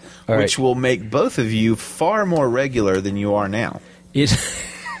cup, which will make both of you far more regular than you are now.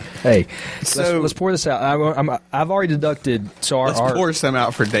 Hey, so let's pour this out. I've already deducted. So let's pour some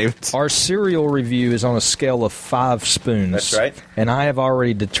out for David. Our cereal review is on a scale of 5 spoons. That's right. And I have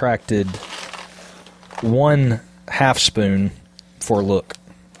already detracted 1 half spoon for look,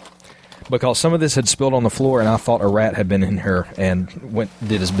 because some of this had spilled on the floor, and I thought a rat had been in here and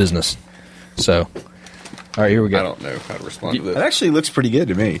did his business. So, all right, here we go. I don't know how to respond to this. It actually looks pretty good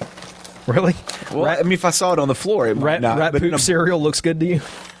to me. Really? Well, I mean, if I saw it on the floor, it might not. Rat poop cereal looks good to you?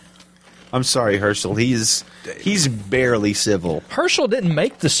 I'm sorry, Herschel. He's barely civil. Herschel didn't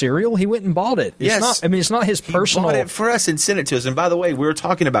make the cereal. He went and bought it. Yes. It's not his personal. He bought it for us and sent it to us. And by the way, we were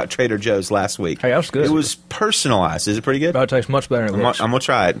talking about Trader Joe's last week. Hey, that's good. It was personalized. Is it pretty good? It tastes much better than it looks. I'm going to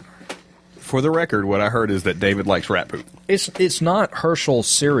try it. For the record, what I heard is that David likes rat poop. It's not Herschel's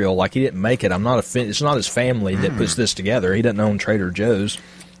cereal. Like, he didn't make it. It's not his family that puts this together. He doesn't own Trader Joe's.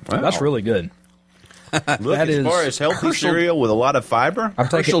 Wow. That's really good. Look, as far as healthy cereal with a lot of fiber,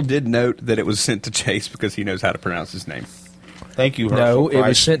 Herschel did note that it was sent to Chase because he knows how to pronounce his name. Thank you, Herschel. No, it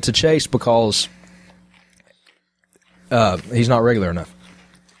was sent to Chase because he's not regular enough.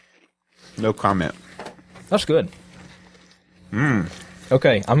 No comment. That's good.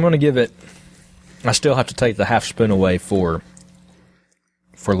 Okay, I'm going to give it. I still have to take the half spoon away for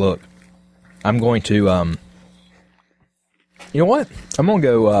look. I'm going to. You know what? I'm going to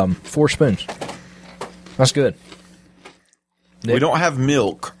go 4 spoons. That's good. Nick? We don't have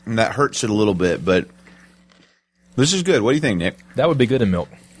milk, and that hurts it a little bit, but this is good. What do you think, Nick? That would be good in milk.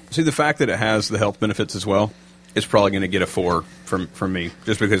 See, the fact that it has the health benefits as well, it's probably going to get a 4 from me,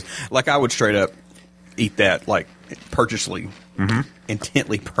 just because, like, I would straight up eat that, like, purposely,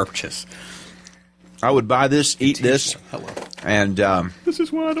 intently purchase. I would buy this, eat this, and this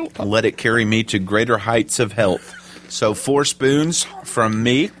is why I don't let it carry me to greater heights of health. So 4 spoons from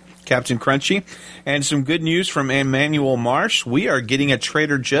me, Captain Crunchy, and some good news from Emmanuel Marsh. We are getting a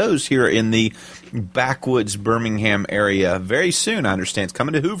Trader Joe's here in the backwoods Birmingham area very soon, I understand. It's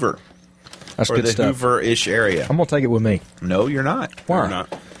coming to Hoover. That's or good the stuff. Hoover-ish area. I'm going to take it with me. No, you're not. Why? You're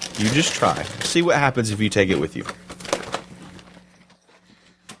not. You just try. See what happens if you take it with you.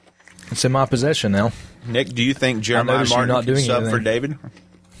 It's in my possession now. Nick, do you think Jeremiah Martin can sub for David?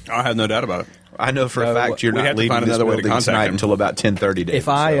 I have no doubt about it. I know for a fact you're not leaving this building tonight until about 10:30.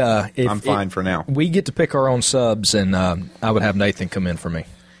 David, I'm fine for now. We get to pick our own subs, and I would have Nathan come in for me.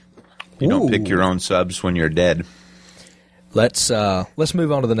 You don't pick your own subs when you're dead. Let's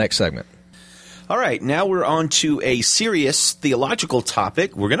move on to the next segment. All right, now we're on to a serious theological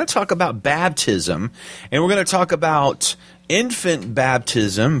topic. We're going to talk about baptism, and we're going to talk about infant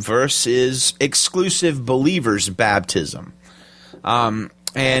baptism versus exclusive believers baptism.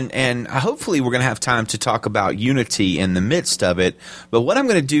 And hopefully we're going to have time to talk about unity in the midst of it. But what I'm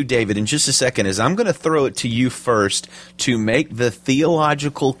going to do, David, in just a second is I'm going to throw it to you first to make the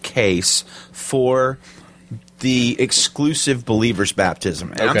theological case for the exclusive believers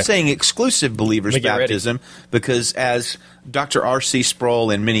baptism. And I'm saying exclusive believers baptism because, as Dr. R.C. Sproul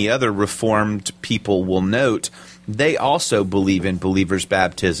and many other Reformed people will note, they also believe in believers'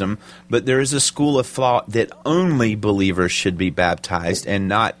 baptism, but there is a school of thought that only believers should be baptized and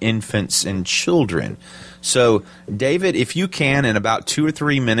not infants and children. So, David, if you can, in about 2 or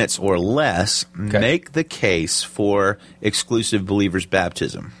 3 minutes or less, make the case for exclusive believers'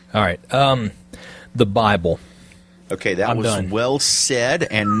 baptism. All right. The Bible. Okay, that was well said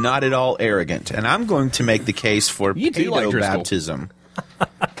and not at all arrogant. And I'm going to make the case for pedo baptism.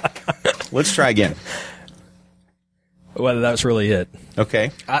 Let's try again. whether that's really it.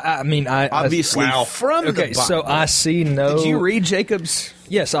 Okay. I mean, obviously from the Bible. So I see no. Did you read Jacob's?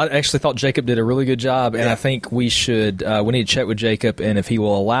 Yes, I actually thought Jacob did a really good job, and I think we should. We need to check with Jacob, and if he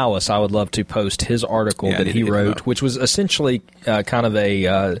will allow us, I would love to post his article that he wrote, which was essentially kind of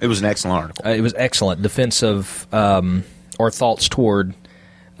a. It was an excellent article. It was excellent, defensive or thoughts toward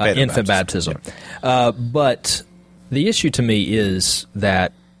infant baptism. But the issue to me is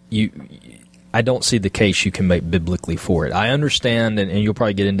that I don't see the case you can make biblically for it. I understand, and you'll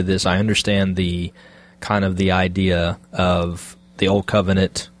probably get into this, I understand the kind of the idea of the Old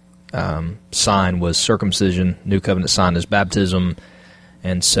Covenant sign was circumcision, New Covenant sign is baptism,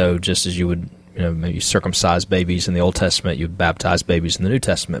 and so just as you would maybe circumcise babies in the Old Testament, you'd baptize babies in the New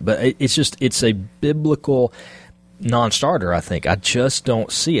Testament. But it's a biblical non-starter, I think. I just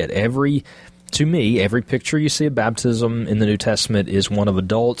don't see it. To me, every picture you see of baptism in the New Testament is one of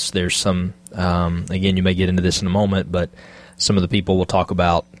adults. There's some, again, you may get into this in a moment, but some of the people will talk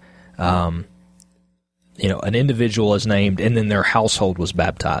about, an individual is named and then their household was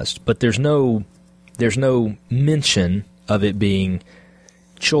baptized. But there's no mention of it being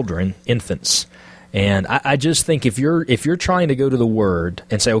children, infants. And I just think if you're trying to go to the Word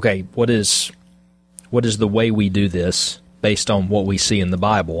and say, okay, what is the way we do this based on what we see in the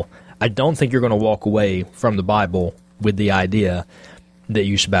Bible, I don't think you're going to walk away from the Bible with the idea that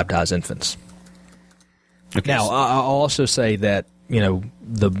you should baptize infants. Okay. Now, I'll also say that,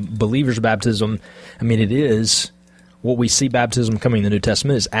 the believer's baptism, it is what we see baptism coming in the New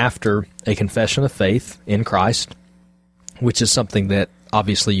Testament is after a confession of faith in Christ, which is something that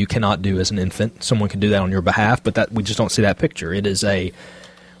obviously you cannot do as an infant. Someone can do that on your behalf, but that we just don't see that picture. It is a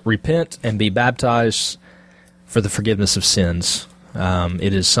repent and be baptized for the forgiveness of sins.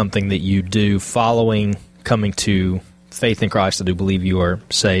 It is something that you do following coming to faith in Christ. I do believe you are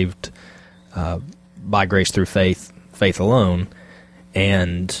saved by grace through faith alone,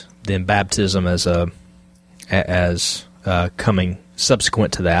 and then baptism as coming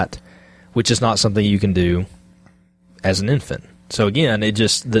subsequent to that, which is not something you can do as an infant. So again, it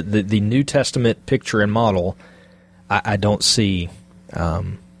just the New Testament picture and model, I don't see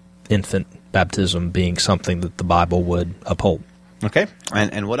infant baptism being something that the Bible would uphold. Okay,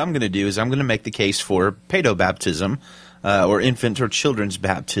 and what I'm going to do is I'm going to make the case for paedobaptism, or infant or children's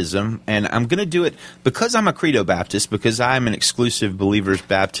baptism, and I'm going to do it because I'm a Credo Baptist, because I'm an exclusive Believers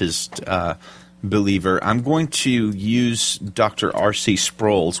Baptist believer. I'm going to use Dr. R.C.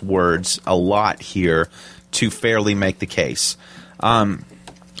 Sproul's words a lot here to fairly make the case.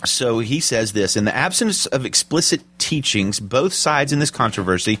 So he says this: in the absence of explicit teachings, both sides in this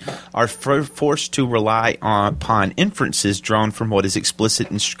controversy are forced to rely upon inferences drawn from what is explicit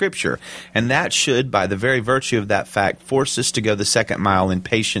in Scripture. And that should, by the very virtue of that fact, force us to go the second mile in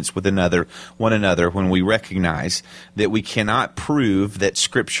patience with one another when we recognize that we cannot prove that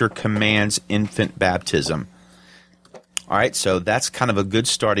Scripture commands infant baptism. All right, so that's kind of a good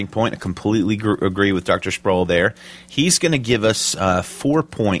starting point. I completely agree with Dr. Sproul there. He's going to give us 4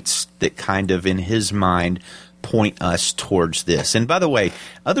 points that kind of, in his mind, point us towards this. And by the way,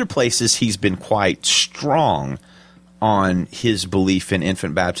 other places he's been quite strong on his belief in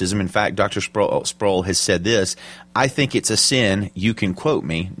infant baptism. In fact, Dr. Sproul has said this: I think it's a sin, you can quote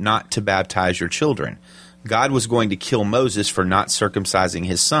me, not to baptize your children. God was going to kill Moses for not circumcising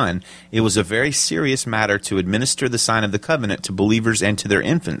his son. It was a very serious matter to administer the sign of the covenant to believers and to their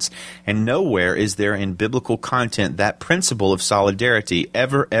infants. And nowhere is there in biblical content that principle of solidarity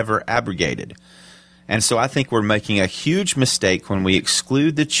ever abrogated. And so I think we're making a huge mistake when we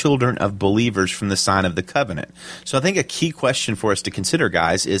exclude the children of believers from the sign of the covenant. So I think a key question for us to consider,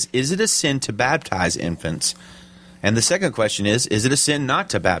 guys, is it a sin to baptize infants? And the second question is it a sin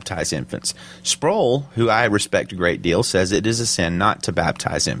not to baptize infants? Sproul, who I respect a great deal, says it is a sin not to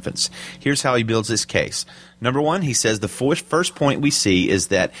baptize infants. Here's how he builds his case. Number one, he says the first point we see is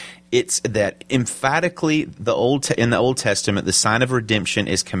that it's that emphatically in the Old Testament, the sign of redemption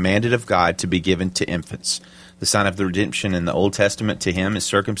is commanded of God to be given to infants. The sign of the redemption in the Old Testament to him is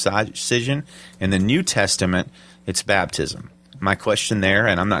circumcision. In the New Testament, it's baptism. My question there,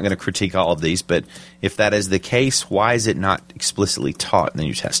 and I'm not going to critique all of these, but if that is the case, why is it not explicitly taught in the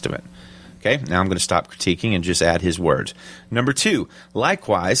New Testament? Okay, now I'm going to stop critiquing and just add his words. Number two,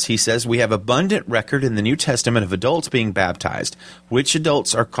 likewise, he says we have abundant record in the New Testament of adults being baptized, which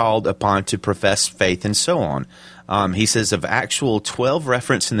adults are called upon to profess faith and so on. He says of actual 12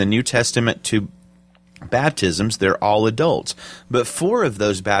 reference in the New Testament to baptisms, they're all adults. But 4 of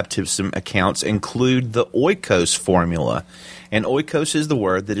those baptism accounts include the oikos formula. And oikos is the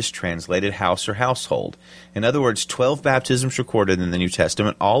word that is translated house or household. In other words, 12 baptisms recorded in the New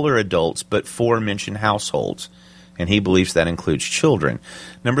Testament, all are adults, but 4 mention households. and he believes that includes children.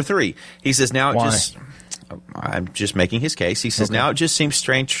 Number 3, he says, now Why? I'm just making his case. He says, now it just seems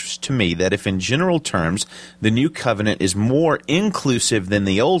strange to me that if in general terms the new covenant is more inclusive than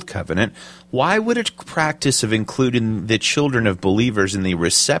the old covenant, why would a practice of including the children of believers in the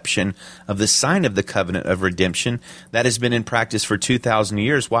reception of the sign of the covenant of redemption that has been in practice for 2,000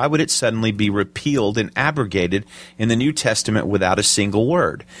 years, why would it suddenly be repealed and abrogated in the New Testament without a single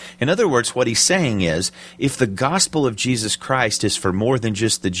word? In other words, what he's saying is, if the gospel of Jesus Christ is for more than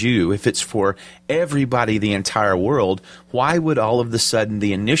just the Jew, if it's for everybody, the entire world, why would all of a sudden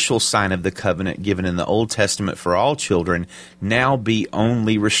the initial sign of the covenant given in the Old Testament for all children now be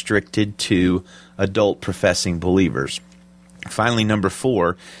only restricted to adult professing believers? Finally, number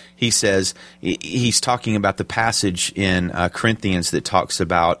 4, he says, he's talking about the passage in Corinthians that talks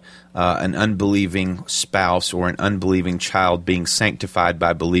about an unbelieving spouse or an unbelieving child being sanctified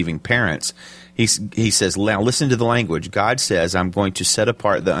by believing parents. He says, now listen to the language. God says, I'm going to set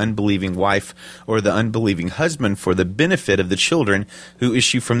apart the unbelieving wife or the unbelieving husband for the benefit of the children who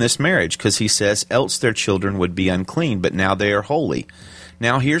issue from this marriage, because he says, else their children would be unclean, but now they are holy.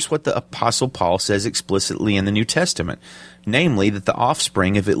 Now here's what the Apostle Paul says explicitly in the New Testament, namely that the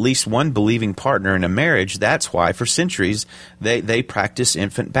offspring of at least one believing partner in a marriage, that's why for centuries they practice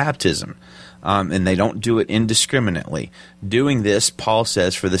infant baptism. And they don't do it indiscriminately. Doing this, Paul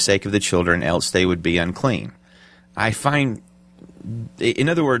says, for the sake of the children, else they would be unclean. I find, in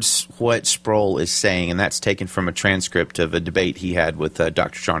other words, what Sproul is saying, and that's taken from a transcript of a debate he had with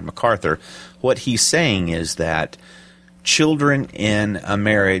Dr. John MacArthur, what he's saying is that children in a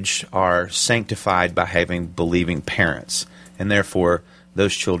marriage are sanctified by having believing parents, and therefore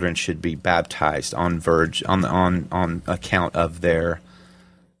those children should be baptized on account of their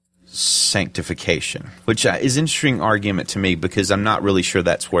sanctification, which is an interesting argument to me because I'm not really sure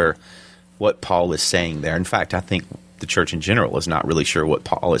that's what Paul is saying there. In fact, I think the church in general is not really sure what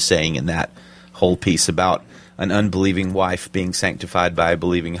Paul is saying in that whole piece about an unbelieving wife being sanctified by a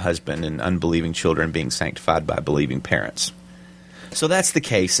believing husband and unbelieving children being sanctified by believing parents. So that's the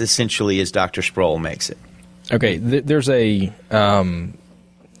case, essentially, as Dr. Sproul makes it. Okay, there's a,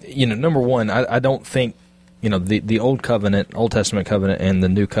 number one, I don't think, the Old Covenant, Old Testament covenant, and the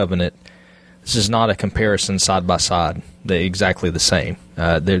New Covenant, this is not a comparison side by side. They're exactly the same.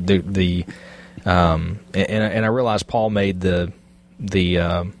 And I realize Paul made the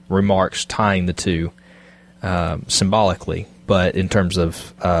remarks tying the two symbolically, but in terms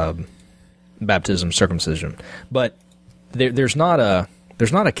of baptism, circumcision. But there's not a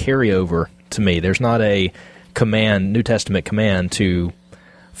carryover to me. There's not a command, New Testament command to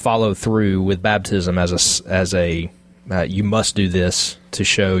follow through with baptism as a you must do this to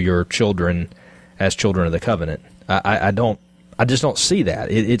show your children as children of the covenant. I just don't see that.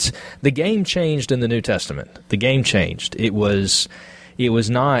 It's the game changed in the New Testament. The game changed. It was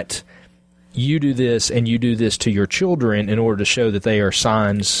not you do this and you do this to your children in order to show that they are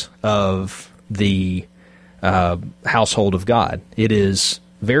signs of the household of God. It is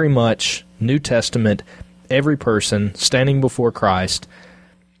very much New Testament. Every person standing before Christ,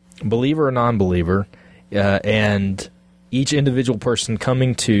 believer or non-believer, and each individual person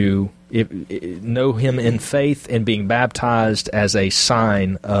coming to know him in faith and being baptized as a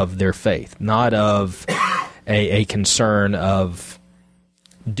sign of their faith, not of a concern of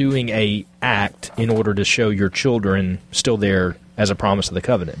doing a act in order to show your children still there as a promise of the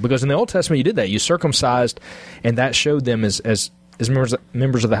covenant. Because in the Old Testament you did that. You circumcised, and that showed them as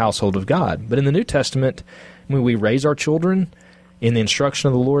members of the household of God. But in the New Testament, we raise our children in the instruction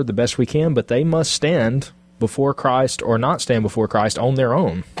of the Lord the best we can, but they must stand before Christ or not stand before Christ on their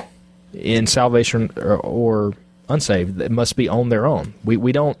own in salvation or unsaved. It must be on their own.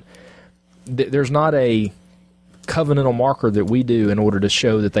 We don't. There's not a covenantal marker that we do in order to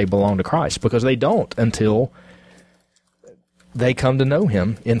show that they belong to Christ, because they don't until they come to know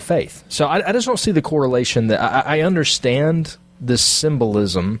Him in faith. So I just don't see the correlation. That I understand the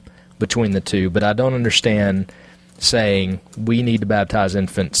symbolism between the two, but I don't understand saying we need to baptize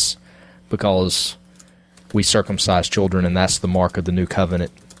infants because we circumcise children, and that's the mark of the new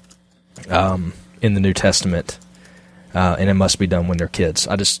covenant in the New Testament, and it must be done when they're kids.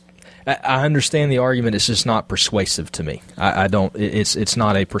 I understand the argument. It's just not persuasive to me. I don't. It's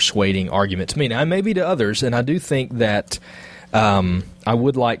not a persuading argument to me. Now, maybe to others, and I do think that I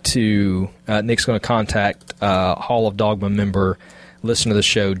would like to. Nick's going to contact Hall of Dogma member, listener to the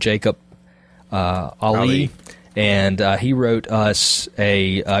show, Jacob Ali. And he wrote us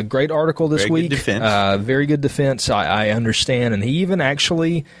a great article this week. Very good defense. I understand, and he even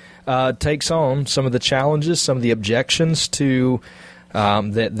actually takes on some of the challenges, some of the objections to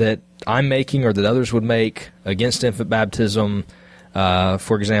that I'm making or that others would make against infant baptism.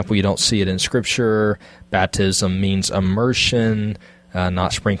 For example, you don't see it in Scripture. Baptism means immersion,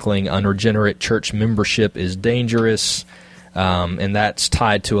 not sprinkling. Unregenerate church membership is dangerous, and that's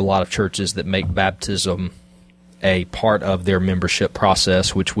tied to a lot of churches that make baptism a part of their membership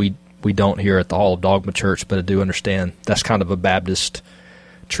process, which we don't here at the Hall of Dogma Church, but I do understand that's kind of a Baptist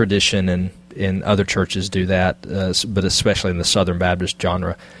tradition, and other churches do that, but especially in the Southern Baptist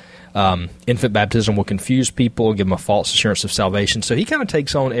genre. Infant baptism will confuse people, give them a false assurance of salvation. So he kind of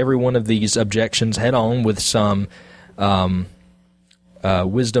takes on every one of these objections head on with some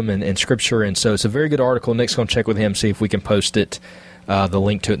wisdom and Scripture. And so it's a very good article. Nick's going to check with him, see if we can post it, the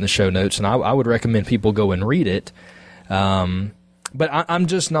link to it in the show notes. And I would recommend people go and read it. But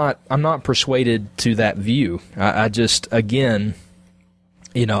I'm not persuaded to that view. I just, again,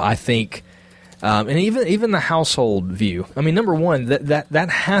 I think, and even the household view. I mean, number one, that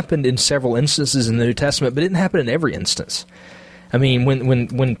happened in several instances in the New Testament, but it didn't happen in every instance. I mean,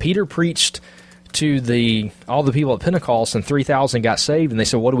 when Peter preached to all the people at Pentecost and 3,000 got saved, and they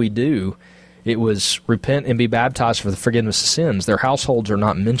said, "What do we do?" It was repent and be baptized for the forgiveness of sins. Their households are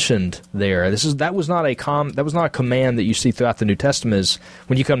not mentioned there. That was not a command that you see throughout the New Testament. Is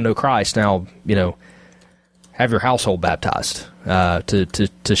when you come to know Christ, now have your household baptized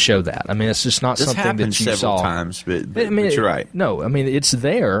to show that. I mean, it's just not something that you several saw times, but you're right. No, I mean it's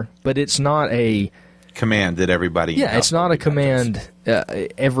there, but it's not a command that everybody. Yeah, it's not a command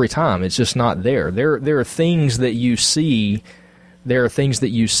every time. It's just not there. There are things that you see. There are things that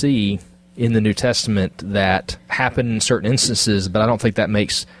you see in the New Testament that happen in certain instances, but I don't think that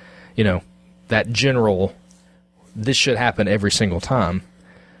makes, that general, this should happen every single time.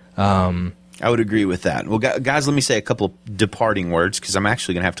 I would agree with that. Well, guys, let me say a couple of departing words, because I'm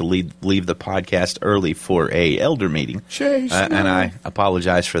actually going to have to leave the podcast early for a elder meeting. And I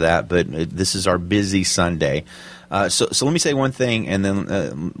apologize for that, but this is our busy Sunday. So let me say one thing, and then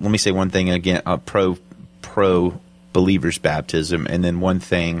let me say one thing again, pro believers baptism, and then one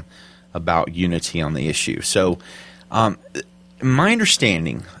thing about unity on the issue. So my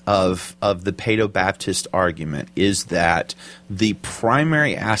understanding of the Paedo-Baptist argument is that the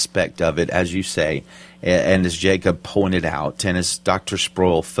primary aspect of it, as you say, and as Jacob pointed out, and as Dr.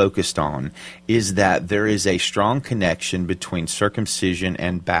 Sproul focused on, is that there is a strong connection between circumcision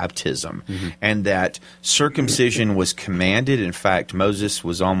and baptism, and that circumcision was commanded. In fact, Moses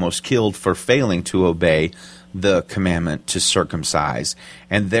was almost killed for failing to obey the commandment to circumcise,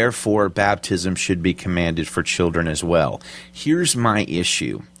 and therefore baptism should be commanded for children as well. Here's my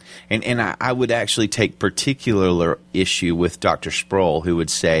issue, and I would actually take particular issue with Dr. Sproul, who would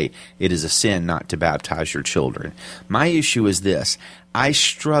say it is a sin not to baptize your children. My issue is this: I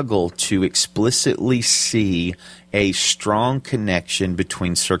struggle to explicitly see a strong connection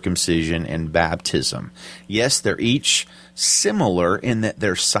between circumcision and baptism. Yes, they're each similar in that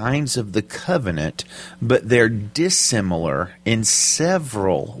they're signs of the covenant, but they're dissimilar in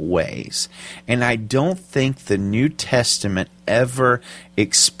several ways. And I don't think the New Testament ever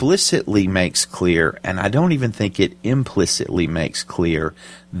explicitly makes clear, and I don't even think it implicitly makes clear,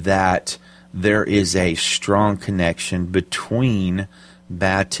 that there is a strong connection between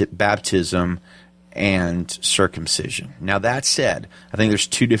baptism and circumcision. Now, that said, I think there's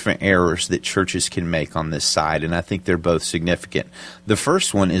two different errors that churches can make on this side, and I think they're both significant. The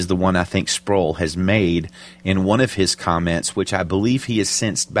first one is the one I think Sproul has made in one of his comments, which I believe he has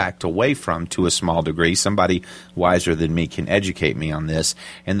since backed away from to a small degree. Somebody wiser than me can educate me on this,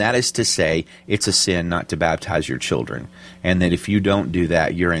 and that is to say it's a sin not to baptize your children, and that if you don't do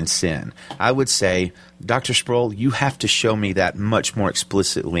that, you're in sin. I would say, Dr. Sproul, you have to show me that much more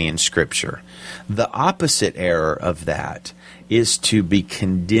explicitly in Scripture. The opposite error of that is to be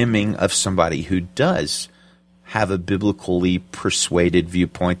condemning of somebody who does have a biblically persuaded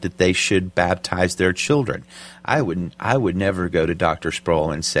viewpoint that they should baptize their children. I would never go to Dr.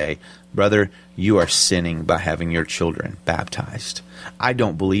 Sproul and say, "Brother, you are sinning by having your children baptized." I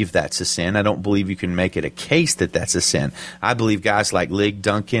don't believe that's a sin. I don't believe you can make it a case that that's a sin. I believe guys like Lig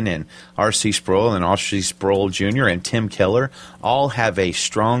Duncan and R.C. Sproul and R.C. Sproul Jr. and Tim Keller all have a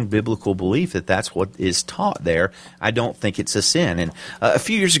strong biblical belief that that's what is taught there. I don't think it's a sin. And a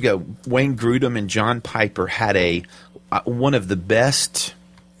few years ago, Wayne Grudem and John Piper had one of the best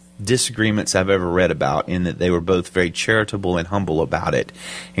disagreements I've ever read about, in that they were both very charitable and humble about it.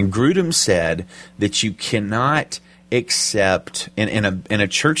 And Grudem said that you cannot accept, in a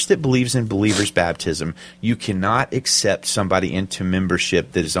church that believes in believers' baptism, you cannot accept somebody into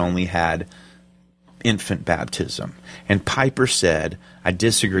membership that has only had infant baptism. And Piper said, I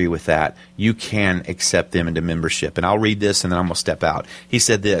disagree with that. You can accept them into membership. And I'll read this and then I'm going to step out. He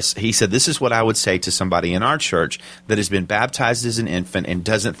said this. He said, this is what I would say to somebody in our church that has been baptized as an infant and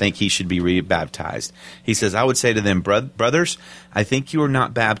doesn't think he should be rebaptized. He says, I would say to them, brothers, I think you are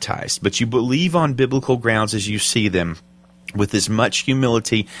not baptized, but you believe on biblical grounds as you see them, with as much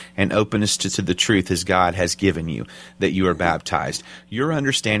humility and openness to the truth as God has given you, that you are baptized. Your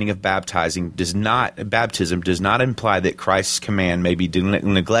understanding of baptism does not imply that Christ's command may be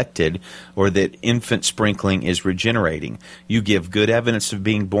neglected or that infant sprinkling is regenerating. You give good evidence of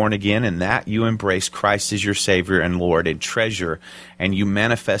being born again, and that you embrace Christ as your Savior and Lord and treasure, and you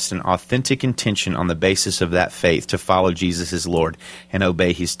manifest an authentic intention on the basis of that faith to follow Jesus as Lord and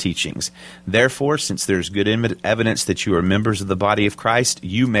obey His teachings. Therefore, since there is good evidence that you are members of the body of Christ,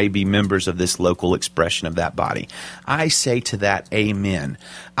 you may be members of this local expression of that body. I say to that, amen.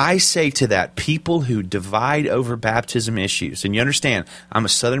 I say to that, people who divide over baptism issues, and you understand, I'm a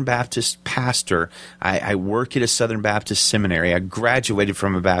Southern Baptist pastor. I work at a Southern Baptist seminary. I graduated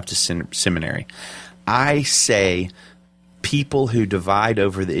from a Baptist seminary. I say people who divide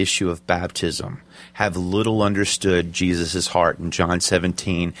over the issue of baptism have little understood Jesus' heart in John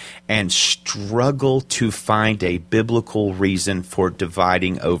 17 and struggle to find a biblical reason for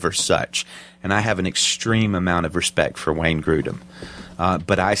dividing over such. And I have an extreme amount of respect for Wayne Grudem.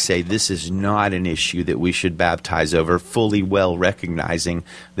 But I say this is not an issue that we should baptize over, fully well recognizing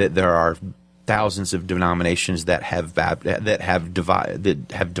that there are thousands of denominations that have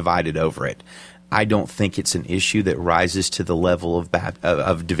divided over it. I don't think it's an issue that rises to the level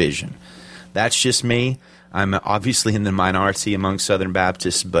of division. That's just me. I'm obviously in the minority among Southern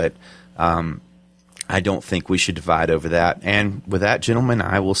Baptists, but I don't think we should divide over that. And with that, gentlemen,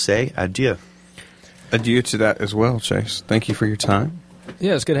 I will say adieu. Adieu to that as well, Chase. Thank you for your time.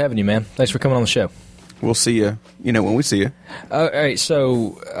 Yeah, it's good having you, man. Thanks for coming on the show. We'll see you, when we see you. All right,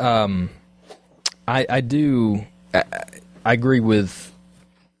 so I agree with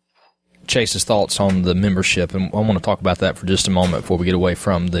Chase's thoughts on the membership, and I want to talk about that for just a moment before we get away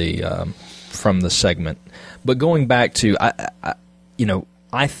from the segment. But going back to,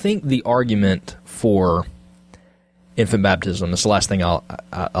 I think the argument for infant baptism, that's the last thing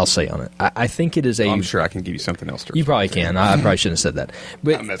I'll say on it. I think it is a... I'm sure I can give you something else to... You probably can. I probably shouldn't have said that.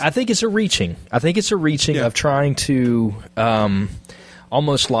 But I think it's a reaching. Of trying to...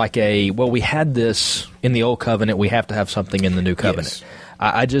 almost like we had this in the Old Covenant, we have to have something in the New Covenant. Yes.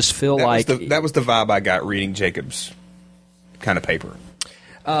 I just feel that was the vibe I got reading Jacob's kind of paper.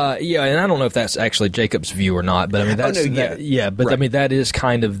 Yeah, and I don't know if that's actually Jacob's view or not, but I mean that's right. I mean that is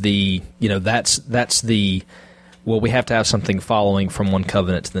kind of the that's the we have to have something following from one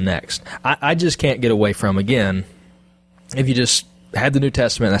covenant to the next. I just can't get away from, again, if you just had the New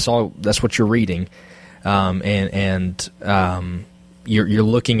Testament, that's what you're reading, and you're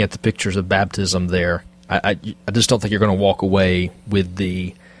looking at the pictures of baptism there. I just don't think you're going to walk away with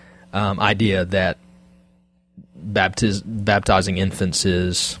the idea that baptizing infants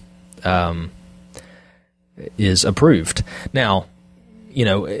is approved. Now,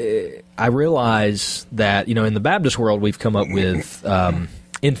 I realize that in the Baptist world we've come up with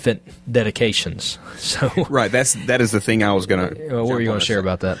infant dedications. So right, that is the thing I was going to. What were you going to share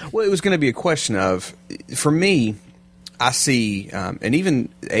about that? Well, it was going to be a question of, for me, I see, and even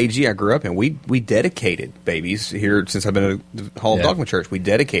AG I grew up in, we dedicated babies here since I've been at the Hall of Dogma Church. We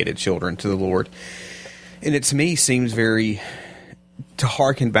dedicated children to the Lord. And it, to me, seems very to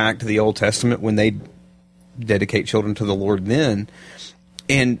hearken back to the Old Testament when they dedicate children to the Lord then.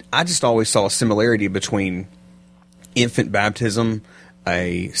 And I just always saw a similarity between infant baptism,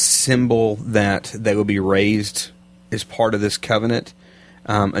 a symbol that they would be raised as part of this covenant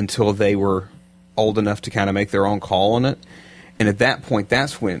until they were old enough to kind of make their own call on it. And at that point,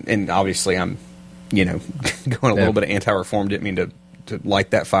 that's when, and obviously I'm, going a little bit of anti-reform, didn't mean to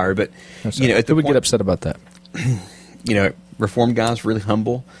light that fire, but, at the point, get upset about that. Reformed guys, really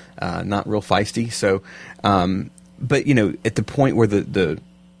humble, not real feisty. So, but, at the point where the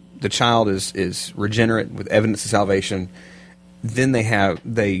child is regenerate with evidence of salvation, then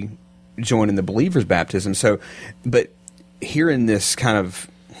they join in the believer's baptism. So, but here in this kind of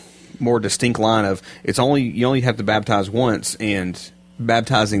more distinct line of you only have to baptize once, and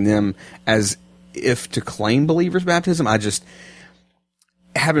baptizing them as if to claim believer's baptism, I just,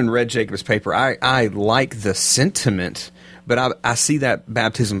 having read Jacob's paper, I like the sentiment, but I see that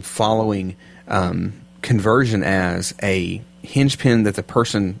baptism following conversion as a hinge pin that the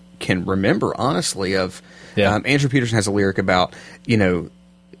person can remember, honestly. Andrew Peterson has a lyric about,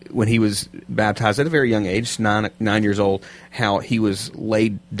 when he was baptized at a very young age, 9 years old, how he was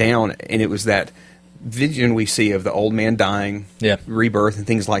laid down, and it was that vision we see of the old man dying, rebirth, and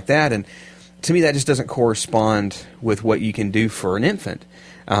things like that. And to me, that just doesn't correspond with what you can do for an infant.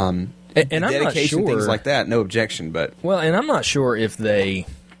 And I'm not sure, things like that, no objection. But and I'm not sure if they,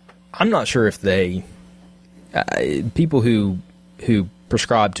 people who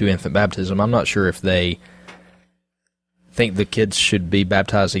prescribe to infant baptism, I'm not sure if they think the kids should be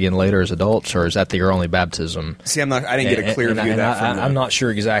baptized again later as adults, or is that their only baptism? See, I didn't get a clear view of that. I'm not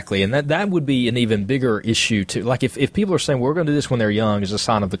sure exactly, and that would be an even bigger issue too. Like if people are saying we're going to do this when they're young as a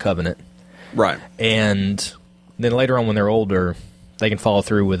sign of the covenant, right? And then later on when they're older, they can follow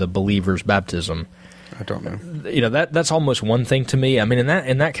through with a believer's baptism. I don't know. You know, that's almost one thing to me. I mean,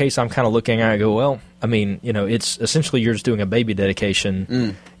 in that case, I'm kind of looking at it and go, well, I mean, you know, it's essentially you're just doing a baby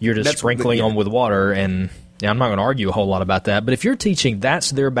dedication. You're just sprinkling on with water, and I'm not going to argue a whole lot about that. But if you're teaching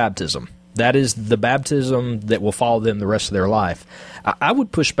that's their baptism, that is the baptism that will follow them the rest of their life, I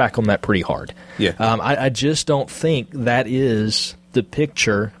would push back on that pretty hard. Yeah. I just don't think that is the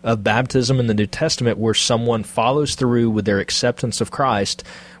picture of baptism in the New Testament where someone follows through with their acceptance of Christ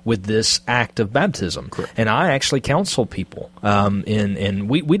with this act of baptism. Correct. And I actually counsel people. And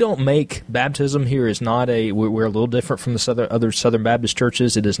we don't make baptism here is not we're a little different from the other Southern Baptist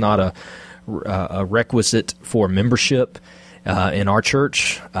churches. It is not a requisite for membership in our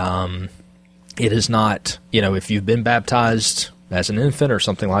church. It is not, you know, if you've been baptized as an infant or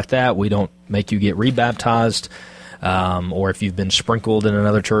something like that, we don't make you get rebaptized. Or if you've been sprinkled in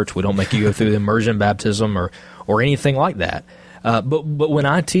another church, we don't make you go through the immersion baptism or anything like that. But when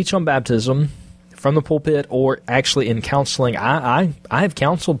I teach on baptism from the pulpit or actually in counseling, I have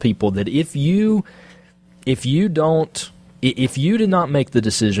counseled people that if you did not make the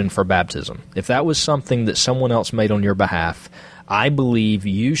decision for baptism, if that was something that someone else made on your behalf, I believe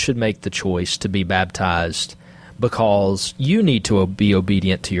you should make the choice to be baptized because you need to be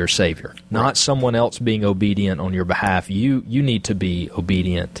obedient to your Savior, not someone else being obedient on your behalf. You need to be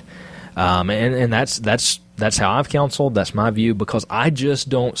obedient, and that's how I've counseled. That's my view, because I just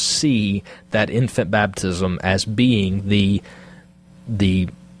don't see that infant baptism as being the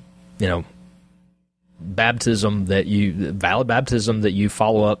baptism valid baptism that you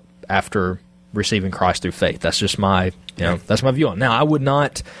follow up after receiving Christ through faith. That's just my that's my view on it. Now,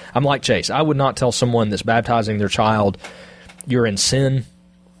 I'm like Chase. I would not tell someone that's baptizing their child, you're in sin.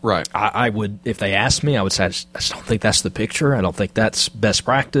 Right. I would, if they asked me, I would say, I just don't think that's the picture. I don't think that's best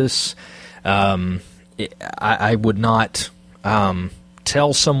practice. I would not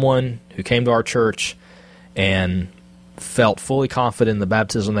tell someone who came to our church and felt fully confident in the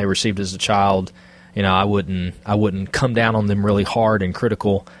baptism they received as a child. You know, I wouldn't come down on them really hard and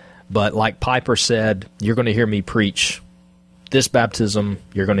critical. But like Piper said, you're going to hear me preach this baptism.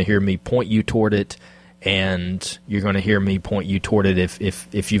 You're going to hear me point you toward it, and you're going to hear me point you toward it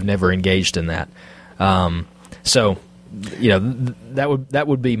if you've never engaged in that. So, you know, that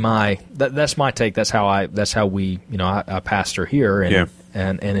would be that's my take. That's how we I pastor here,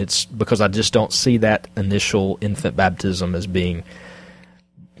 and it's because I just don't see that initial infant baptism as being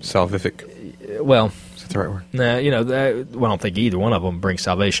salvific. Well, is that the right word? No, I don't think either one of them brings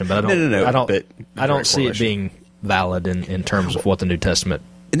salvation, but I don't see it being valid in terms of what the New Testament.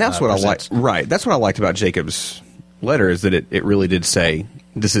 And that's what presents. I like. Right, that's what I liked about Jacob's letter, is that it really did say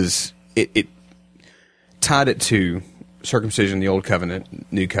this is it tied it to circumcision, the old covenant,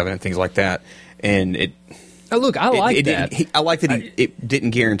 new covenant, things like that, and it. Oh, look, I like that. I like that it didn't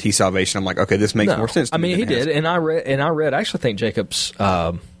guarantee salvation. I'm like, okay, this makes more sense. I mean, he did, and I read. I actually think Jacob's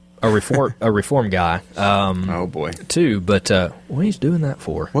a reform guy. Oh boy, too. But what he's doing that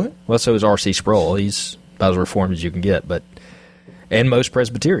for? What? Well, so is R.C. Sproul. He's about as reformed as you can get, and most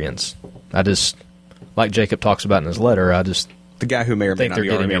Presbyterians. I just, like Jacob talks about in his letter, the guy who may or may not be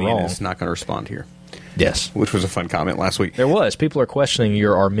Arminian wrong. Is not going to respond here. Yes. Which was a fun comment last week. There was. People are questioning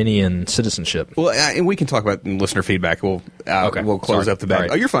your Arminian citizenship. Well, and we can talk about listener feedback. We'll close up the bag.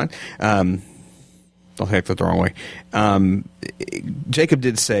 Right. Oh, you're fine. Don't take that the wrong way. Jacob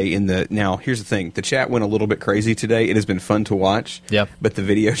did say now here's the thing. The chat went a little bit crazy today. It has been fun to watch. Yeah. But the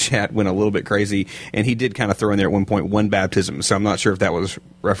video chat went a little bit crazy, and he did kind of throw in there at one point one baptism. So I'm not sure if that was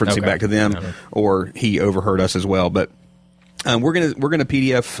referencing back to them or he overheard us as well. But we're gonna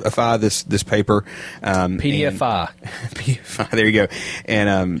PDF-ify this paper. PDF-ify. There you go.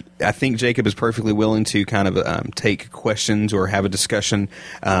 And I think Jacob is perfectly willing to kind of take questions or have a discussion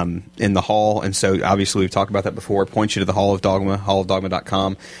in the hall. And so obviously we've talked about that before. Point you to the Hall of Dogma,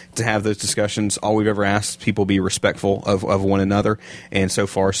 hallofdogma.com, to have those discussions. All we've ever asked is people be respectful of one another. And so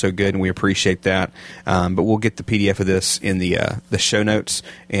far so good, and we appreciate that. But we'll get the PDF of this in the show notes.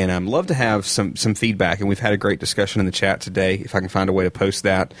 And I'd love to have some feedback. And we've had a great discussion in the chat today, if I can find a way to post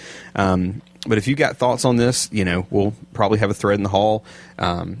that. But if you got thoughts on this, we'll probably have a thread in the hall,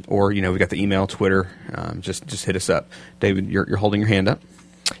 or we've got the email, Twitter. Just hit us up. David, you're holding your hand up.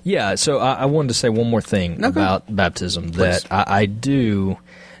 Yeah. So I wanted to say one more thing about baptism that I do,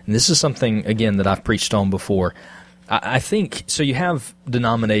 and this is something again that I've preached on before. I think so. You have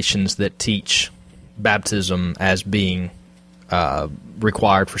denominations that teach baptism as being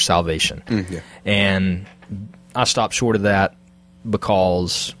required for salvation, and I stopped short of that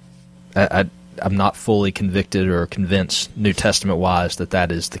because I'm not fully convicted or convinced New Testament-wise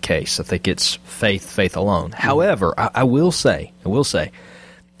that is the case. I think it's faith alone. However, I will say,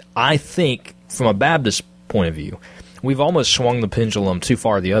 I think from a Baptist point of view, we've almost swung the pendulum too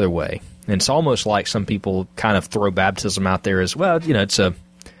far the other way. And it's almost like some people kind of throw baptism out there as, well, it's a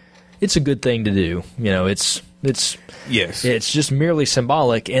good thing to do. It's just merely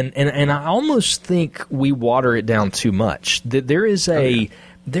symbolic, and I almost think we water it down too much. There is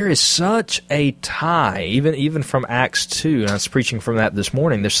such a tie, even from Acts 2, and I was preaching from that this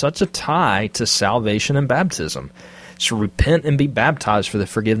morning. There's such a tie to salvation and baptism. So repent and be baptized for the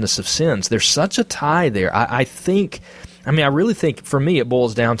forgiveness of sins. There's such a tie there. I really think for me it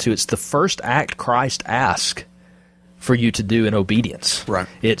boils down to it's the first act Christ asked for you to do in obedience. Right.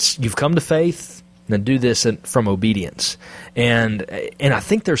 It's you've come to faith, then do this from obedience. And I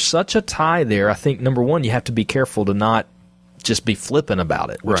think there's such a tie there. I think, number one, you have to be careful to not just be flippant about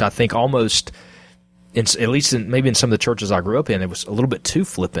it, which I think almost, at least maybe in some of the churches I grew up in, it was a little bit too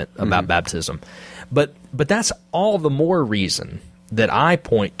flippant about baptism. But that's all the more reason that I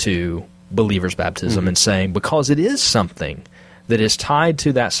point to believers' baptism and saying, because it is something that is tied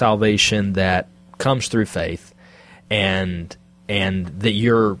to that salvation that comes through faith, and that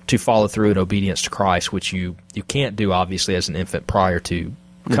you're to follow through in obedience to Christ, which you can't do, obviously, as an infant prior to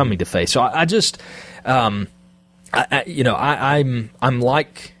coming to faith. So I just, I'm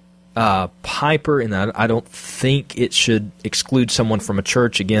like Piper in that I don't think it should exclude someone from a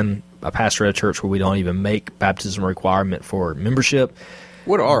church. Again, I pastor at a church where we don't even make baptism a requirement for membership.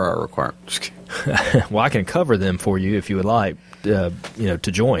 What are our requirements? Well, I can cover them for you if you would like, to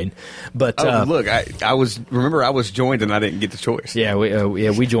join. But look, I was joined and I didn't get the choice. Yeah,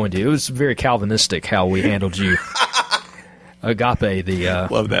 we joined you. It was very Calvinistic how we handled you. Agape,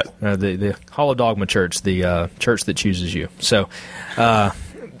 love that the Hall of Dogma Church, the church that chooses you. So,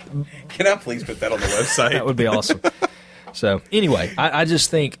 can I please put that on the website? That would be awesome. So anyway, I just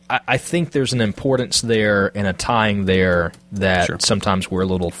think I think there's an importance there and a tying there that sometimes we're a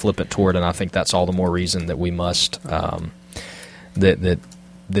little flippant toward, and I think that's all the more reason that we must that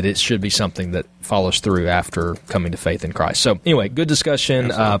it should be something that follows through after coming to faith in Christ. So anyway, good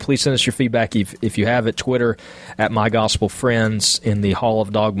discussion. Please send us your feedback if you have it. Twitter at My Gospel Friends, in the Hall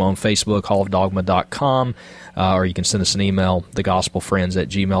of Dogma on Facebook, hallofdogma.com, or you can send us an email,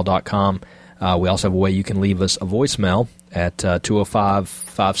 thegospelfriends@gmail.com. We also have a way you can leave us a voicemail at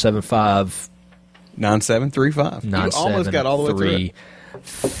 205-575 9735. You almost got all the way through it.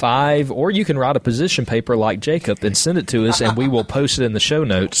 5, or you can write a position paper like Jacob and send it to us, and we will post it in the show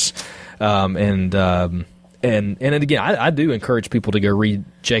notes. And again, I do encourage people to go read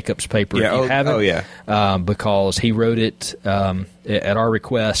Jacob's paper if you haven't. Because he wrote it at our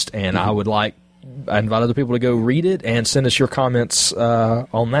request, and I invite other people to go read it and send us your comments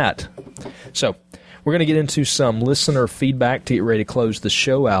on that. So we're going to get into some listener feedback to get ready to close the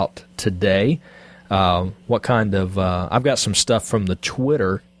show out today. What kind of I've got some stuff from the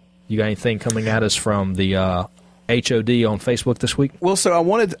Twitter. You got anything coming at us from the HOD on Facebook this week? Well, so I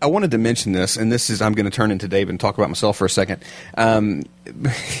wanted to mention this, and this is I'm going to turn into Dave and talk about myself for a second.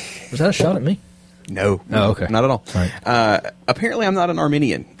 Was that a shot at me? No. Oh, okay. Not at all. Right. Apparently, I'm not an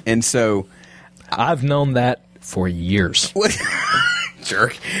Arminian, and so I've known that for years. What?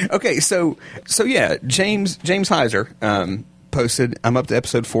 Jerk. Okay, so yeah, James Heiser posted, I'm up to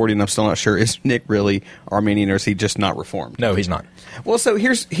episode 40, and I'm still not sure, is Nick really Armenian, or is he just not Reformed? No, he's not. Well, so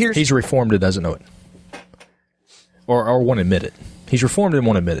here's he's Reformed and doesn't know it, or won't admit it. He's Reformed and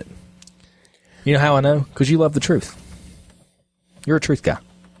won't admit it. You know how I know? Because you love the truth. You're a truth guy.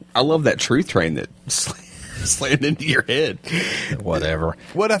 I love that truth train that slammed into your head. Whatever.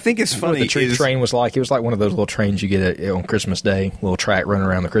 What I think is funny, what the truth train was like. It was like one of those little trains you get on Christmas Day, little track running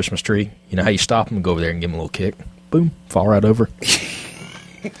around the Christmas tree. You know how you stop them and go over there and give them a little kick? Boom, fall right over.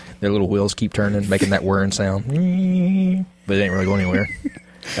 Their little wheels keep turning, making that whirring sound. But it ain't really going anywhere.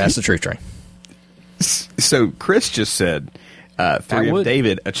 That's the truth train. So Chris just said, three of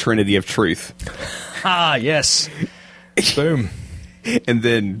David, a trinity of truth. Ah, yes. Boom. And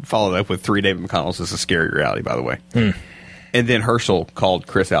then followed up with 3 David McConnells is a scary reality, by the way. And then Herschel called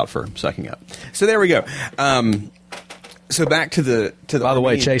Chris out for sucking up. So there we go. So back to the By the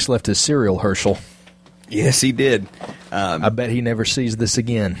way, Chase left his cereal, Herschel. Yes, he did. I bet he never sees this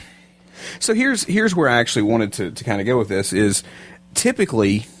again. So here's where I actually wanted to kind of go with this is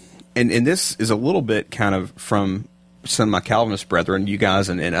typically, and this is a little bit kind of from some of my Calvinist brethren, you guys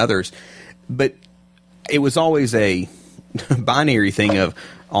and others, but it was always a binary thing of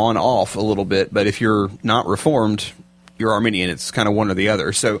on off a little bit. But if you're not Reformed, you're Arminian. It's kind of one or the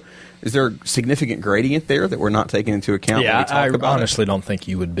other. So is there a significant gradient there that we're not taking into account? Yeah, when we talk about honestly don't think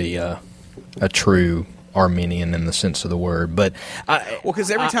you would be a true Arminian in the sense of the word, but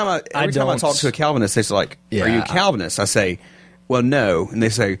because every time I talk to a Calvinist, they're like, "Are you a Calvinist?" I say, "Well, no," and they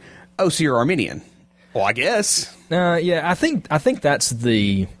say, "Oh, so you're Arminian?" Well, I guess. Yeah, I think that's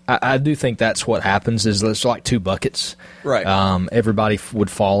the. I do think that's what happens. Is there's like two buckets, right? Everybody would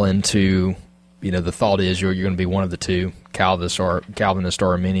fall into, the thought is you're going to be one of the two, Calvinist or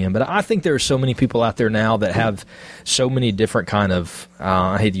Arminian. But I think there are so many people out there now that have so many different kind of.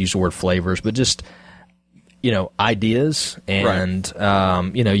 I hate to use the word flavors, but just. Ideas and,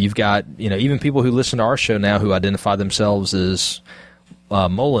 right. You've got, even people who listen to our show now who identify themselves as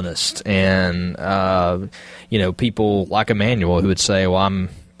Molinist and, people like Emmanuel who would say, well,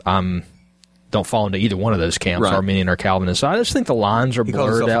 I'm don't fall into either one of those camps, right. Arminian or Calvinist. So I just think the lines are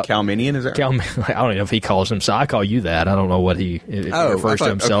blurred out. Calminian, is that right? I don't know if he calls himself. I call you that. I don't know what he refers to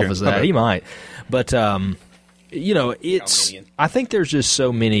himself as that. Okay. He might. But, it's, I think there's just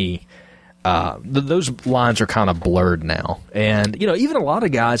so many, those lines are kind of blurred now. And, even a lot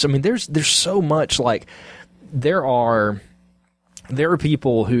of guys, I mean, there's so much, like, there are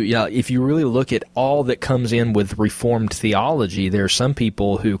people who, if you really look at all that comes in with Reformed theology, there are some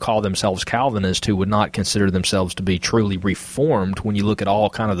people who call themselves Calvinist who would not consider themselves to be truly Reformed when you look at all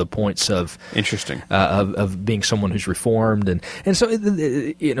kind of the points of interesting of being someone who's Reformed. And so,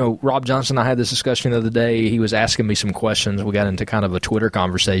 Rob Johnson and I had this discussion the other day. He was asking me some questions. We got into kind of a Twitter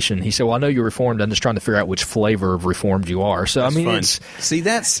conversation. He said, well, I know you're Reformed. I'm just trying to figure out which flavor of Reformed you are. So, that's I mean, fun.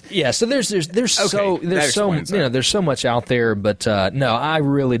 So there's so much out there, but no, I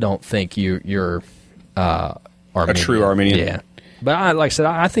really don't think you're Arminian. A true Arminian. Yeah, but like I said,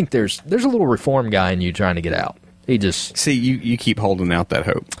 I think there's a little Reform guy in you trying to get out. He just see you keep holding out that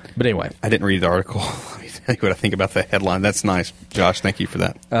hope. But anyway, I didn't read the article. Let me tell you what I think about the headline. That's nice, Josh. Thank you for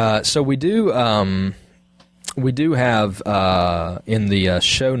that. So we do have in the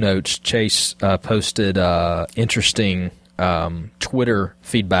show notes. Chase posted interesting Twitter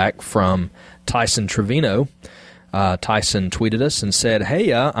feedback from Tyson Trevino. Tyson tweeted us and said,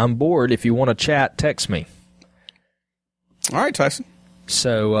 hey, I'm bored. If you want to chat, text me. All right, Tyson.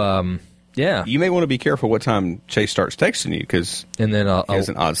 So, yeah. You may want to be careful what time Chase starts texting you because and then a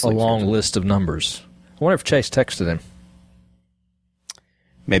long list of numbers. I wonder if Chase texted him.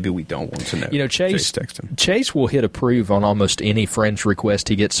 Maybe we don't want to know. Chase will hit approve on almost any friend's request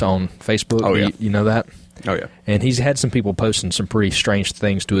he gets on Facebook. Oh, yeah. You know that? Oh, yeah. And he's had some people posting some pretty strange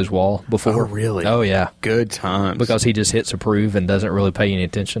things to his wall before. Oh, really? Oh, yeah. Good times. Because he just hits approve and doesn't really pay any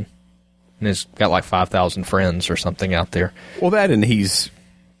attention. And he's got like 5,000 friends or something out there. Well, that and he's...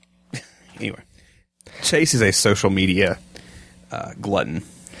 Anyway. Chase is a social media glutton.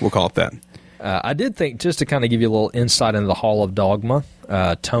 We'll call it that. I did think, just to kind of give you a little insight into the Hall of Dogma,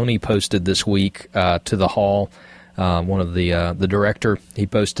 Tony posted this week to the Hall... one of the director, he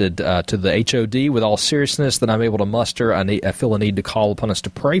posted to the HOD, with all seriousness that I'm able to muster, I feel a need to call upon us to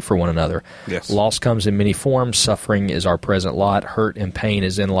pray for one another. Yes. Loss comes in many forms. Suffering is our present lot. Hurt and pain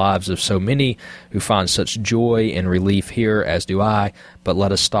is in lives of so many who find such joy and relief here, as do I. But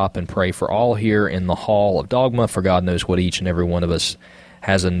let us stop and pray for all here in the Hall of Dogma, for God knows what each and every one of us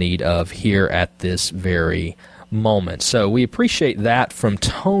has a need of here at this very moment. So we appreciate that from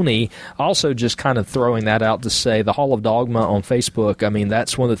Tony. Also, just kind of throwing that out to say the Hall of Dogma on Facebook, I mean,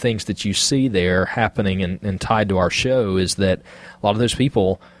 that's one of the things that you see there happening and tied to our show is that a lot of those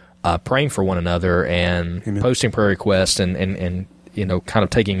people praying for one another and Amen. Posting prayer requests and kind of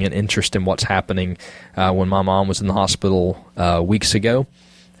taking an interest in what's happening. When my mom was in the hospital weeks ago,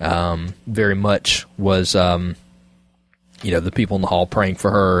 very much was the people in the hall praying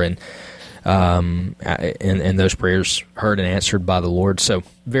for her and those prayers heard and answered by the Lord. So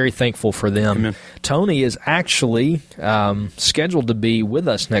very thankful for them. Amen. Tony is actually scheduled to be with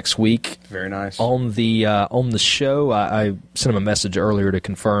us next week. Very nice. On the show. I sent him a message earlier to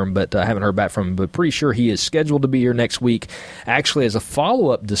confirm, but I haven't heard back from him. But pretty sure he is scheduled to be here next week, actually as a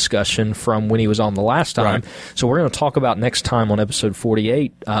follow-up discussion from when he was on the last time. Right. So we're going to talk about next time on episode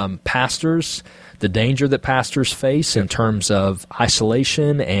 48, pastors, the danger that pastors face in terms of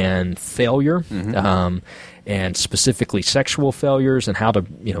isolation and failure. Mm-hmm. and specifically sexual failures, and how to,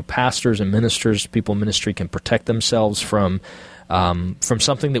 pastors and ministers, people in ministry can protect themselves from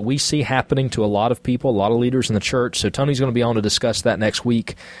something that we see happening to a lot of people, a lot of leaders in the church. So Tony's going to be on to discuss that next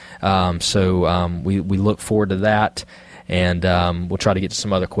week. We look forward to that, and we'll try to get to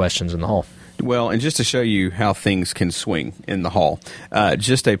some other questions in the hall. Well, and just to show you how things can swing in the hall,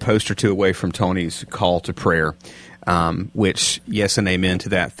 just a post or two away from Tony's call to prayer, which, yes and amen to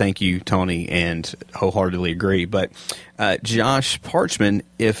that. Thank you, Tony, and wholeheartedly agree. But Josh Parchman,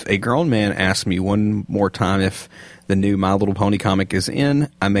 if a grown man asks me one more time if the new My Little Pony comic is in,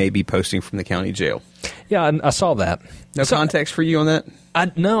 I may be posting from the county jail. Yeah, I saw that. No context for you on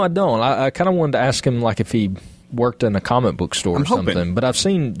that? No, I don't. I kind of wanted to ask him if he worked in a comic book store or something. But I've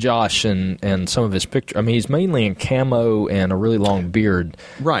seen Josh and some of his pictures. I mean, he's mainly in camo and a really long beard.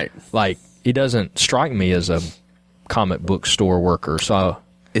 Right. He doesn't strike me as a comic book store worker. So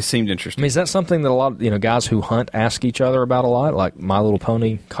it seemed interesting. I mean, is that something that a lot of guys who hunt ask each other about a lot, like My Little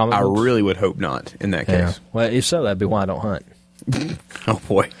Pony comic books? I really would hope not in that case. Yeah. Well, if so, that'd be why I don't hunt. Oh,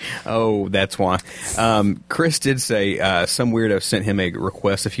 boy. Oh, that's why. Chris did say some weirdo sent him a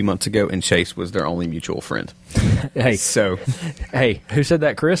request a few months ago, and Chase was their only mutual friend. Hey, who said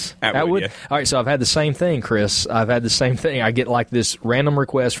that, Chris? Atwood, yeah. All right, so I've had the same thing, Chris. I've had the same thing. I get this random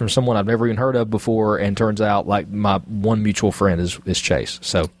request from someone I've never even heard of before, and turns out my one mutual friend is Chase.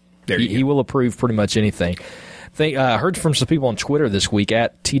 So he will approve pretty much anything. I heard from some people on Twitter this week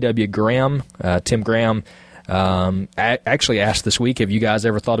at TW Graham, Tim Graham. Actually asked this week, have you guys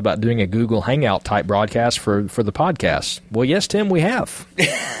ever thought about doing a Google Hangout type broadcast for the podcast? Well, yes, Tim, we have.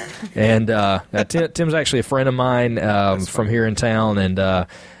 And Tim's actually a friend of mine from here in town, and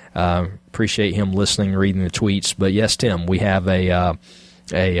appreciate him listening, reading the tweets. But yes, Tim, we have a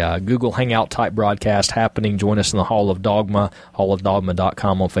Google Hangout type broadcast happening. Join us in the Hall of Dogma,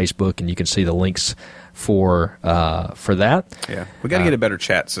 hallofdogma.com on Facebook, and you can see the links for that. Yeah, we got to get a better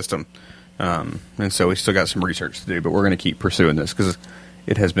chat system. And so we still got some research to do, but we're going to keep pursuing this because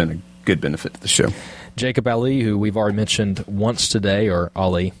it has been a good benefit to the show. Jacob Ali, who we've already mentioned once today, or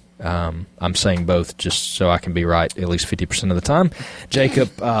Ali, I'm saying both just so I can be right at least 50% of the time.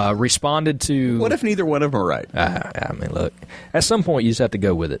 Jacob responded to... What if neither one of them are right? I mean, look, at some point you just have to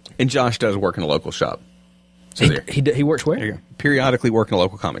go with it. And Josh does work in a local shop. So he works where? There you go. Periodically work in a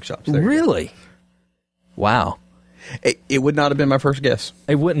local comic shop. So really? Wow. It would not have been my first guess.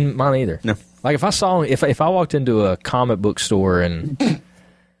 It wouldn't mine either. No. If I walked into a comic book store and,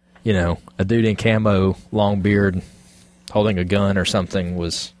 a dude in camo, long beard, holding a gun or something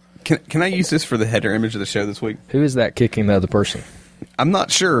was... Can I use this for the header image of the show this week? Who is that kicking the other person? I'm not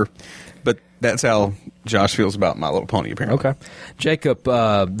sure, but that's how Josh feels about My Little Pony, apparently. Okay. Jacob,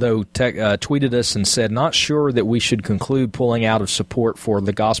 tweeted us and said, not sure that we should conclude pulling out of support for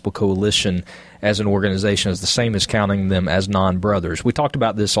the Gospel Coalition as an organization is the same as counting them as non-brothers. We talked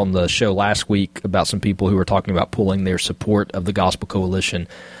about this on the show last week about some people who were talking about pulling their support of the Gospel Coalition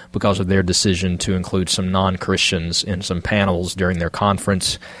because of their decision to include some non-Christians in some panels during their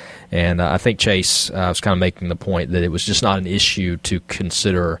conference. And I think Chase was kind of making the point that it was just not an issue to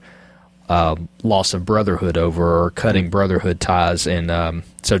consider loss of brotherhood over or cutting brotherhood ties. And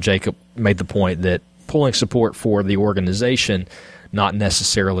so Jacob made the point that pulling support for the organization, not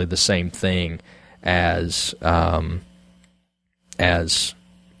necessarily the same thing as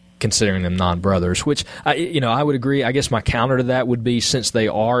considering them non-brothers, which I would agree. I guess my counter to that would be, since they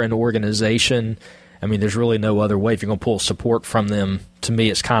are an organization, I mean, there's really no other way. If you're going to pull support from them, to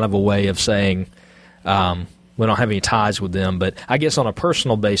me, it's kind of a way of saying we don't have any ties with them. But I guess on a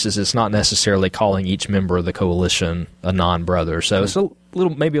personal basis, it's not necessarily calling each member of the coalition a non-brother. So it's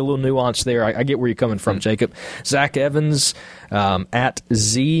maybe a little nuance there. I get where you're coming from, Jacob. Zach Evans at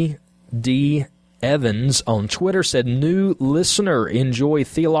ZD Evans on Twitter said, new listener, enjoy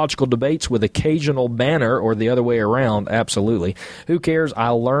theological debates with occasional banner, or the other way around. Absolutely. Who cares? I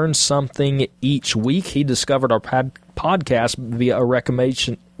learn something each week. He discovered our podcast via a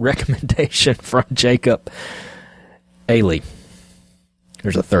recommendation from Jacob Ailey.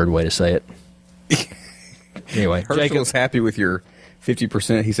 There's a third way to say it. Anyway, Herschel is happy with your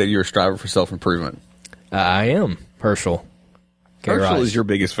 50%. He said you're a striver for self-improvement. I am, Herschel. Herschel is your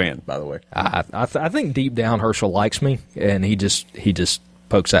biggest fan, by the way. I think deep down Herschel likes me, and he just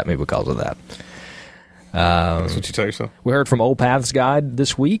pokes at me because of that. That's what you tell yourself. We heard from Old Paths Guide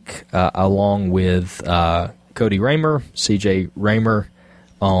this week, along with Cody Raymer, CJ Raymer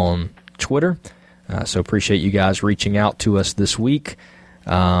on Twitter. So appreciate you guys reaching out to us this week.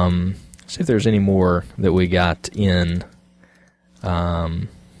 See if there's any more that we got in.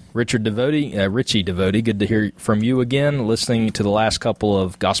 Richard Devotie, Richie Devotie, good to hear from you again. Listening to the last couple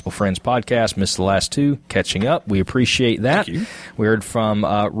of Gospel Friends podcasts, missed the last two, catching up. We appreciate that. Thank you. We heard from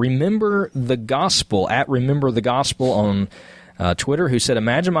Remember the Gospel, at Remember the Gospel on Twitter, who said,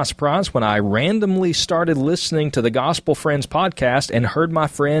 imagine my surprise when I randomly started listening to the Gospel Friends podcast and heard my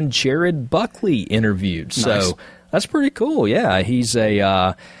friend Jared Buckley interviewed. Nice. So that's pretty cool. Yeah, he's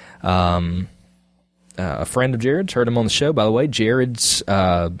a friend of Jared's. Heard him on the show, by the way. Jared's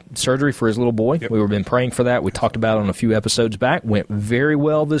surgery for his little boy. Yep. We've been praying for that. We talked about it on a few episodes back. Went very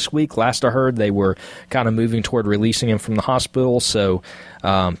well this week. Last I heard, they were kind of moving toward releasing him from the hospital. So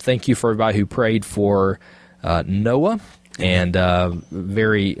thank you for everybody who prayed for Noah. And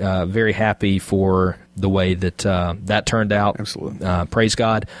very happy for the way that that turned out. Absolutely. Praise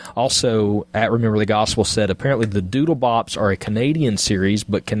God. Also, at Remember the Gospel said, apparently the Doodle Bops are a Canadian series,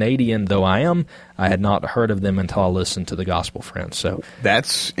 but Canadian though I am, I had not heard of them until I listened to the Gospel Friends. So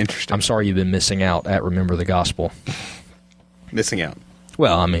that's interesting. I'm sorry you've been missing out at Remember the Gospel. Missing out.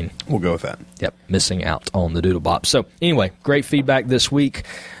 Well, I mean, we'll go with that. Yep, missing out on the Doodle Bops. So anyway, great feedback this week.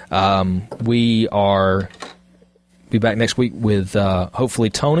 We are... be back next week with hopefully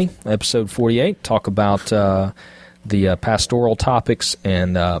Tony, episode 48, talk about the pastoral topics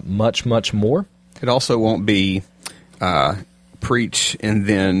and much, much more. It also won't be preach and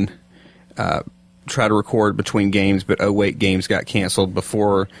then try to record between games, but oh wait, games got canceled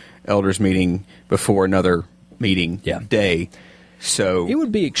before elders meeting, before another meeting day. So it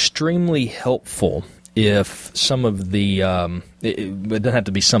would be extremely helpful if some of the it doesn't have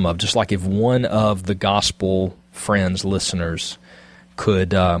to be some of, just like if one of the Gospel Friends listeners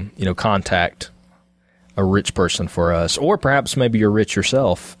could contact a rich person for us, or perhaps maybe you're rich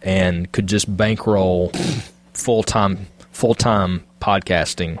yourself and could just bankroll full-time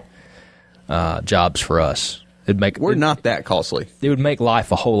podcasting jobs for us. We're not that costly. It would make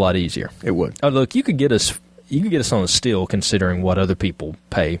life a whole lot easier. It would. Oh, look, you could get us on a steal considering what other people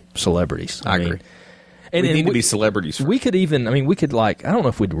pay celebrities. I agree. And we need to be celebrities first. We could even, I don't know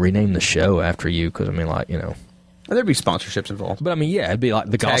if we'd rename the show after you, because, there'd be sponsorships involved. But, it'd be like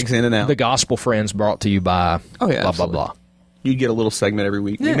Tags in and out. The Gospel Friends brought to you by blah, absolutely. blah, blah. You'd get a little segment every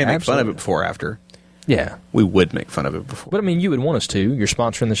week. Yeah, we may make absolutely. fun of it before or after. Yeah. We would make fun of it before. But, you would want us to. You're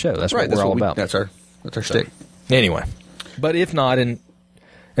sponsoring the show. That's right, what we're all about. That's our shtick. Anyway. But if not,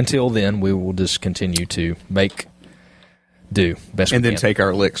 until then, we will just continue to do best and we then can. Take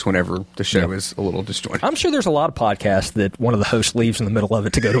our licks whenever the show is a little disjointed. I'm sure there's a lot of podcasts that one of the hosts leaves in the middle of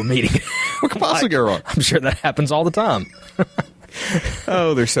it to go to a meeting. What could possibly go wrong? I'm sure that happens all the time.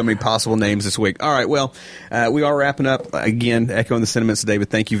 Oh, there's so many possible names this week. All right, well, we are wrapping up. Again, echoing the sentiments of David,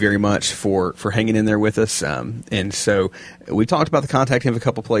 thank you very much for hanging in there with us. And so we talked about the contact info a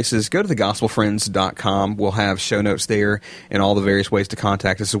couple places. Go to thegospelfriends.com. We'll have show notes there and all the various ways to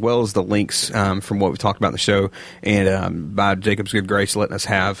contact us, as well as the links from what we talked about in the show. And by Jacob's good grace, letting us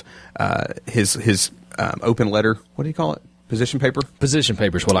have his open letter. What do you call it? Position paper? Position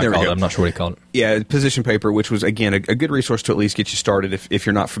paper is what I call it. I'm not sure what he called it. Yeah, position paper, which was, again, a good resource to at least get you started if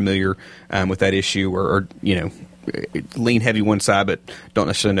you're not familiar with that issue or lean heavy one side but don't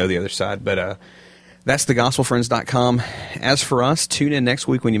necessarily know the other side. But that's thegospelfriends.com. As for us, tune in next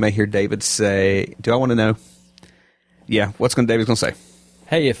week when you may hear David say, do I want to know? Yeah, David's going to say?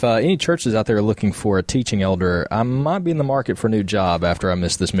 Hey, if any churches out there are looking for a teaching elder, I might be in the market for a new job after I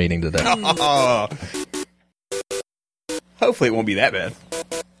missed this meeting today. Hopefully it won't be that bad.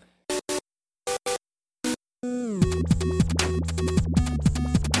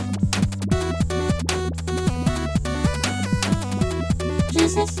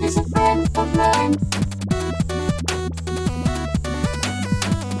 Jesus is a friend of mine.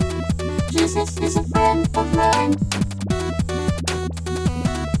 Jesus is a friend of mine.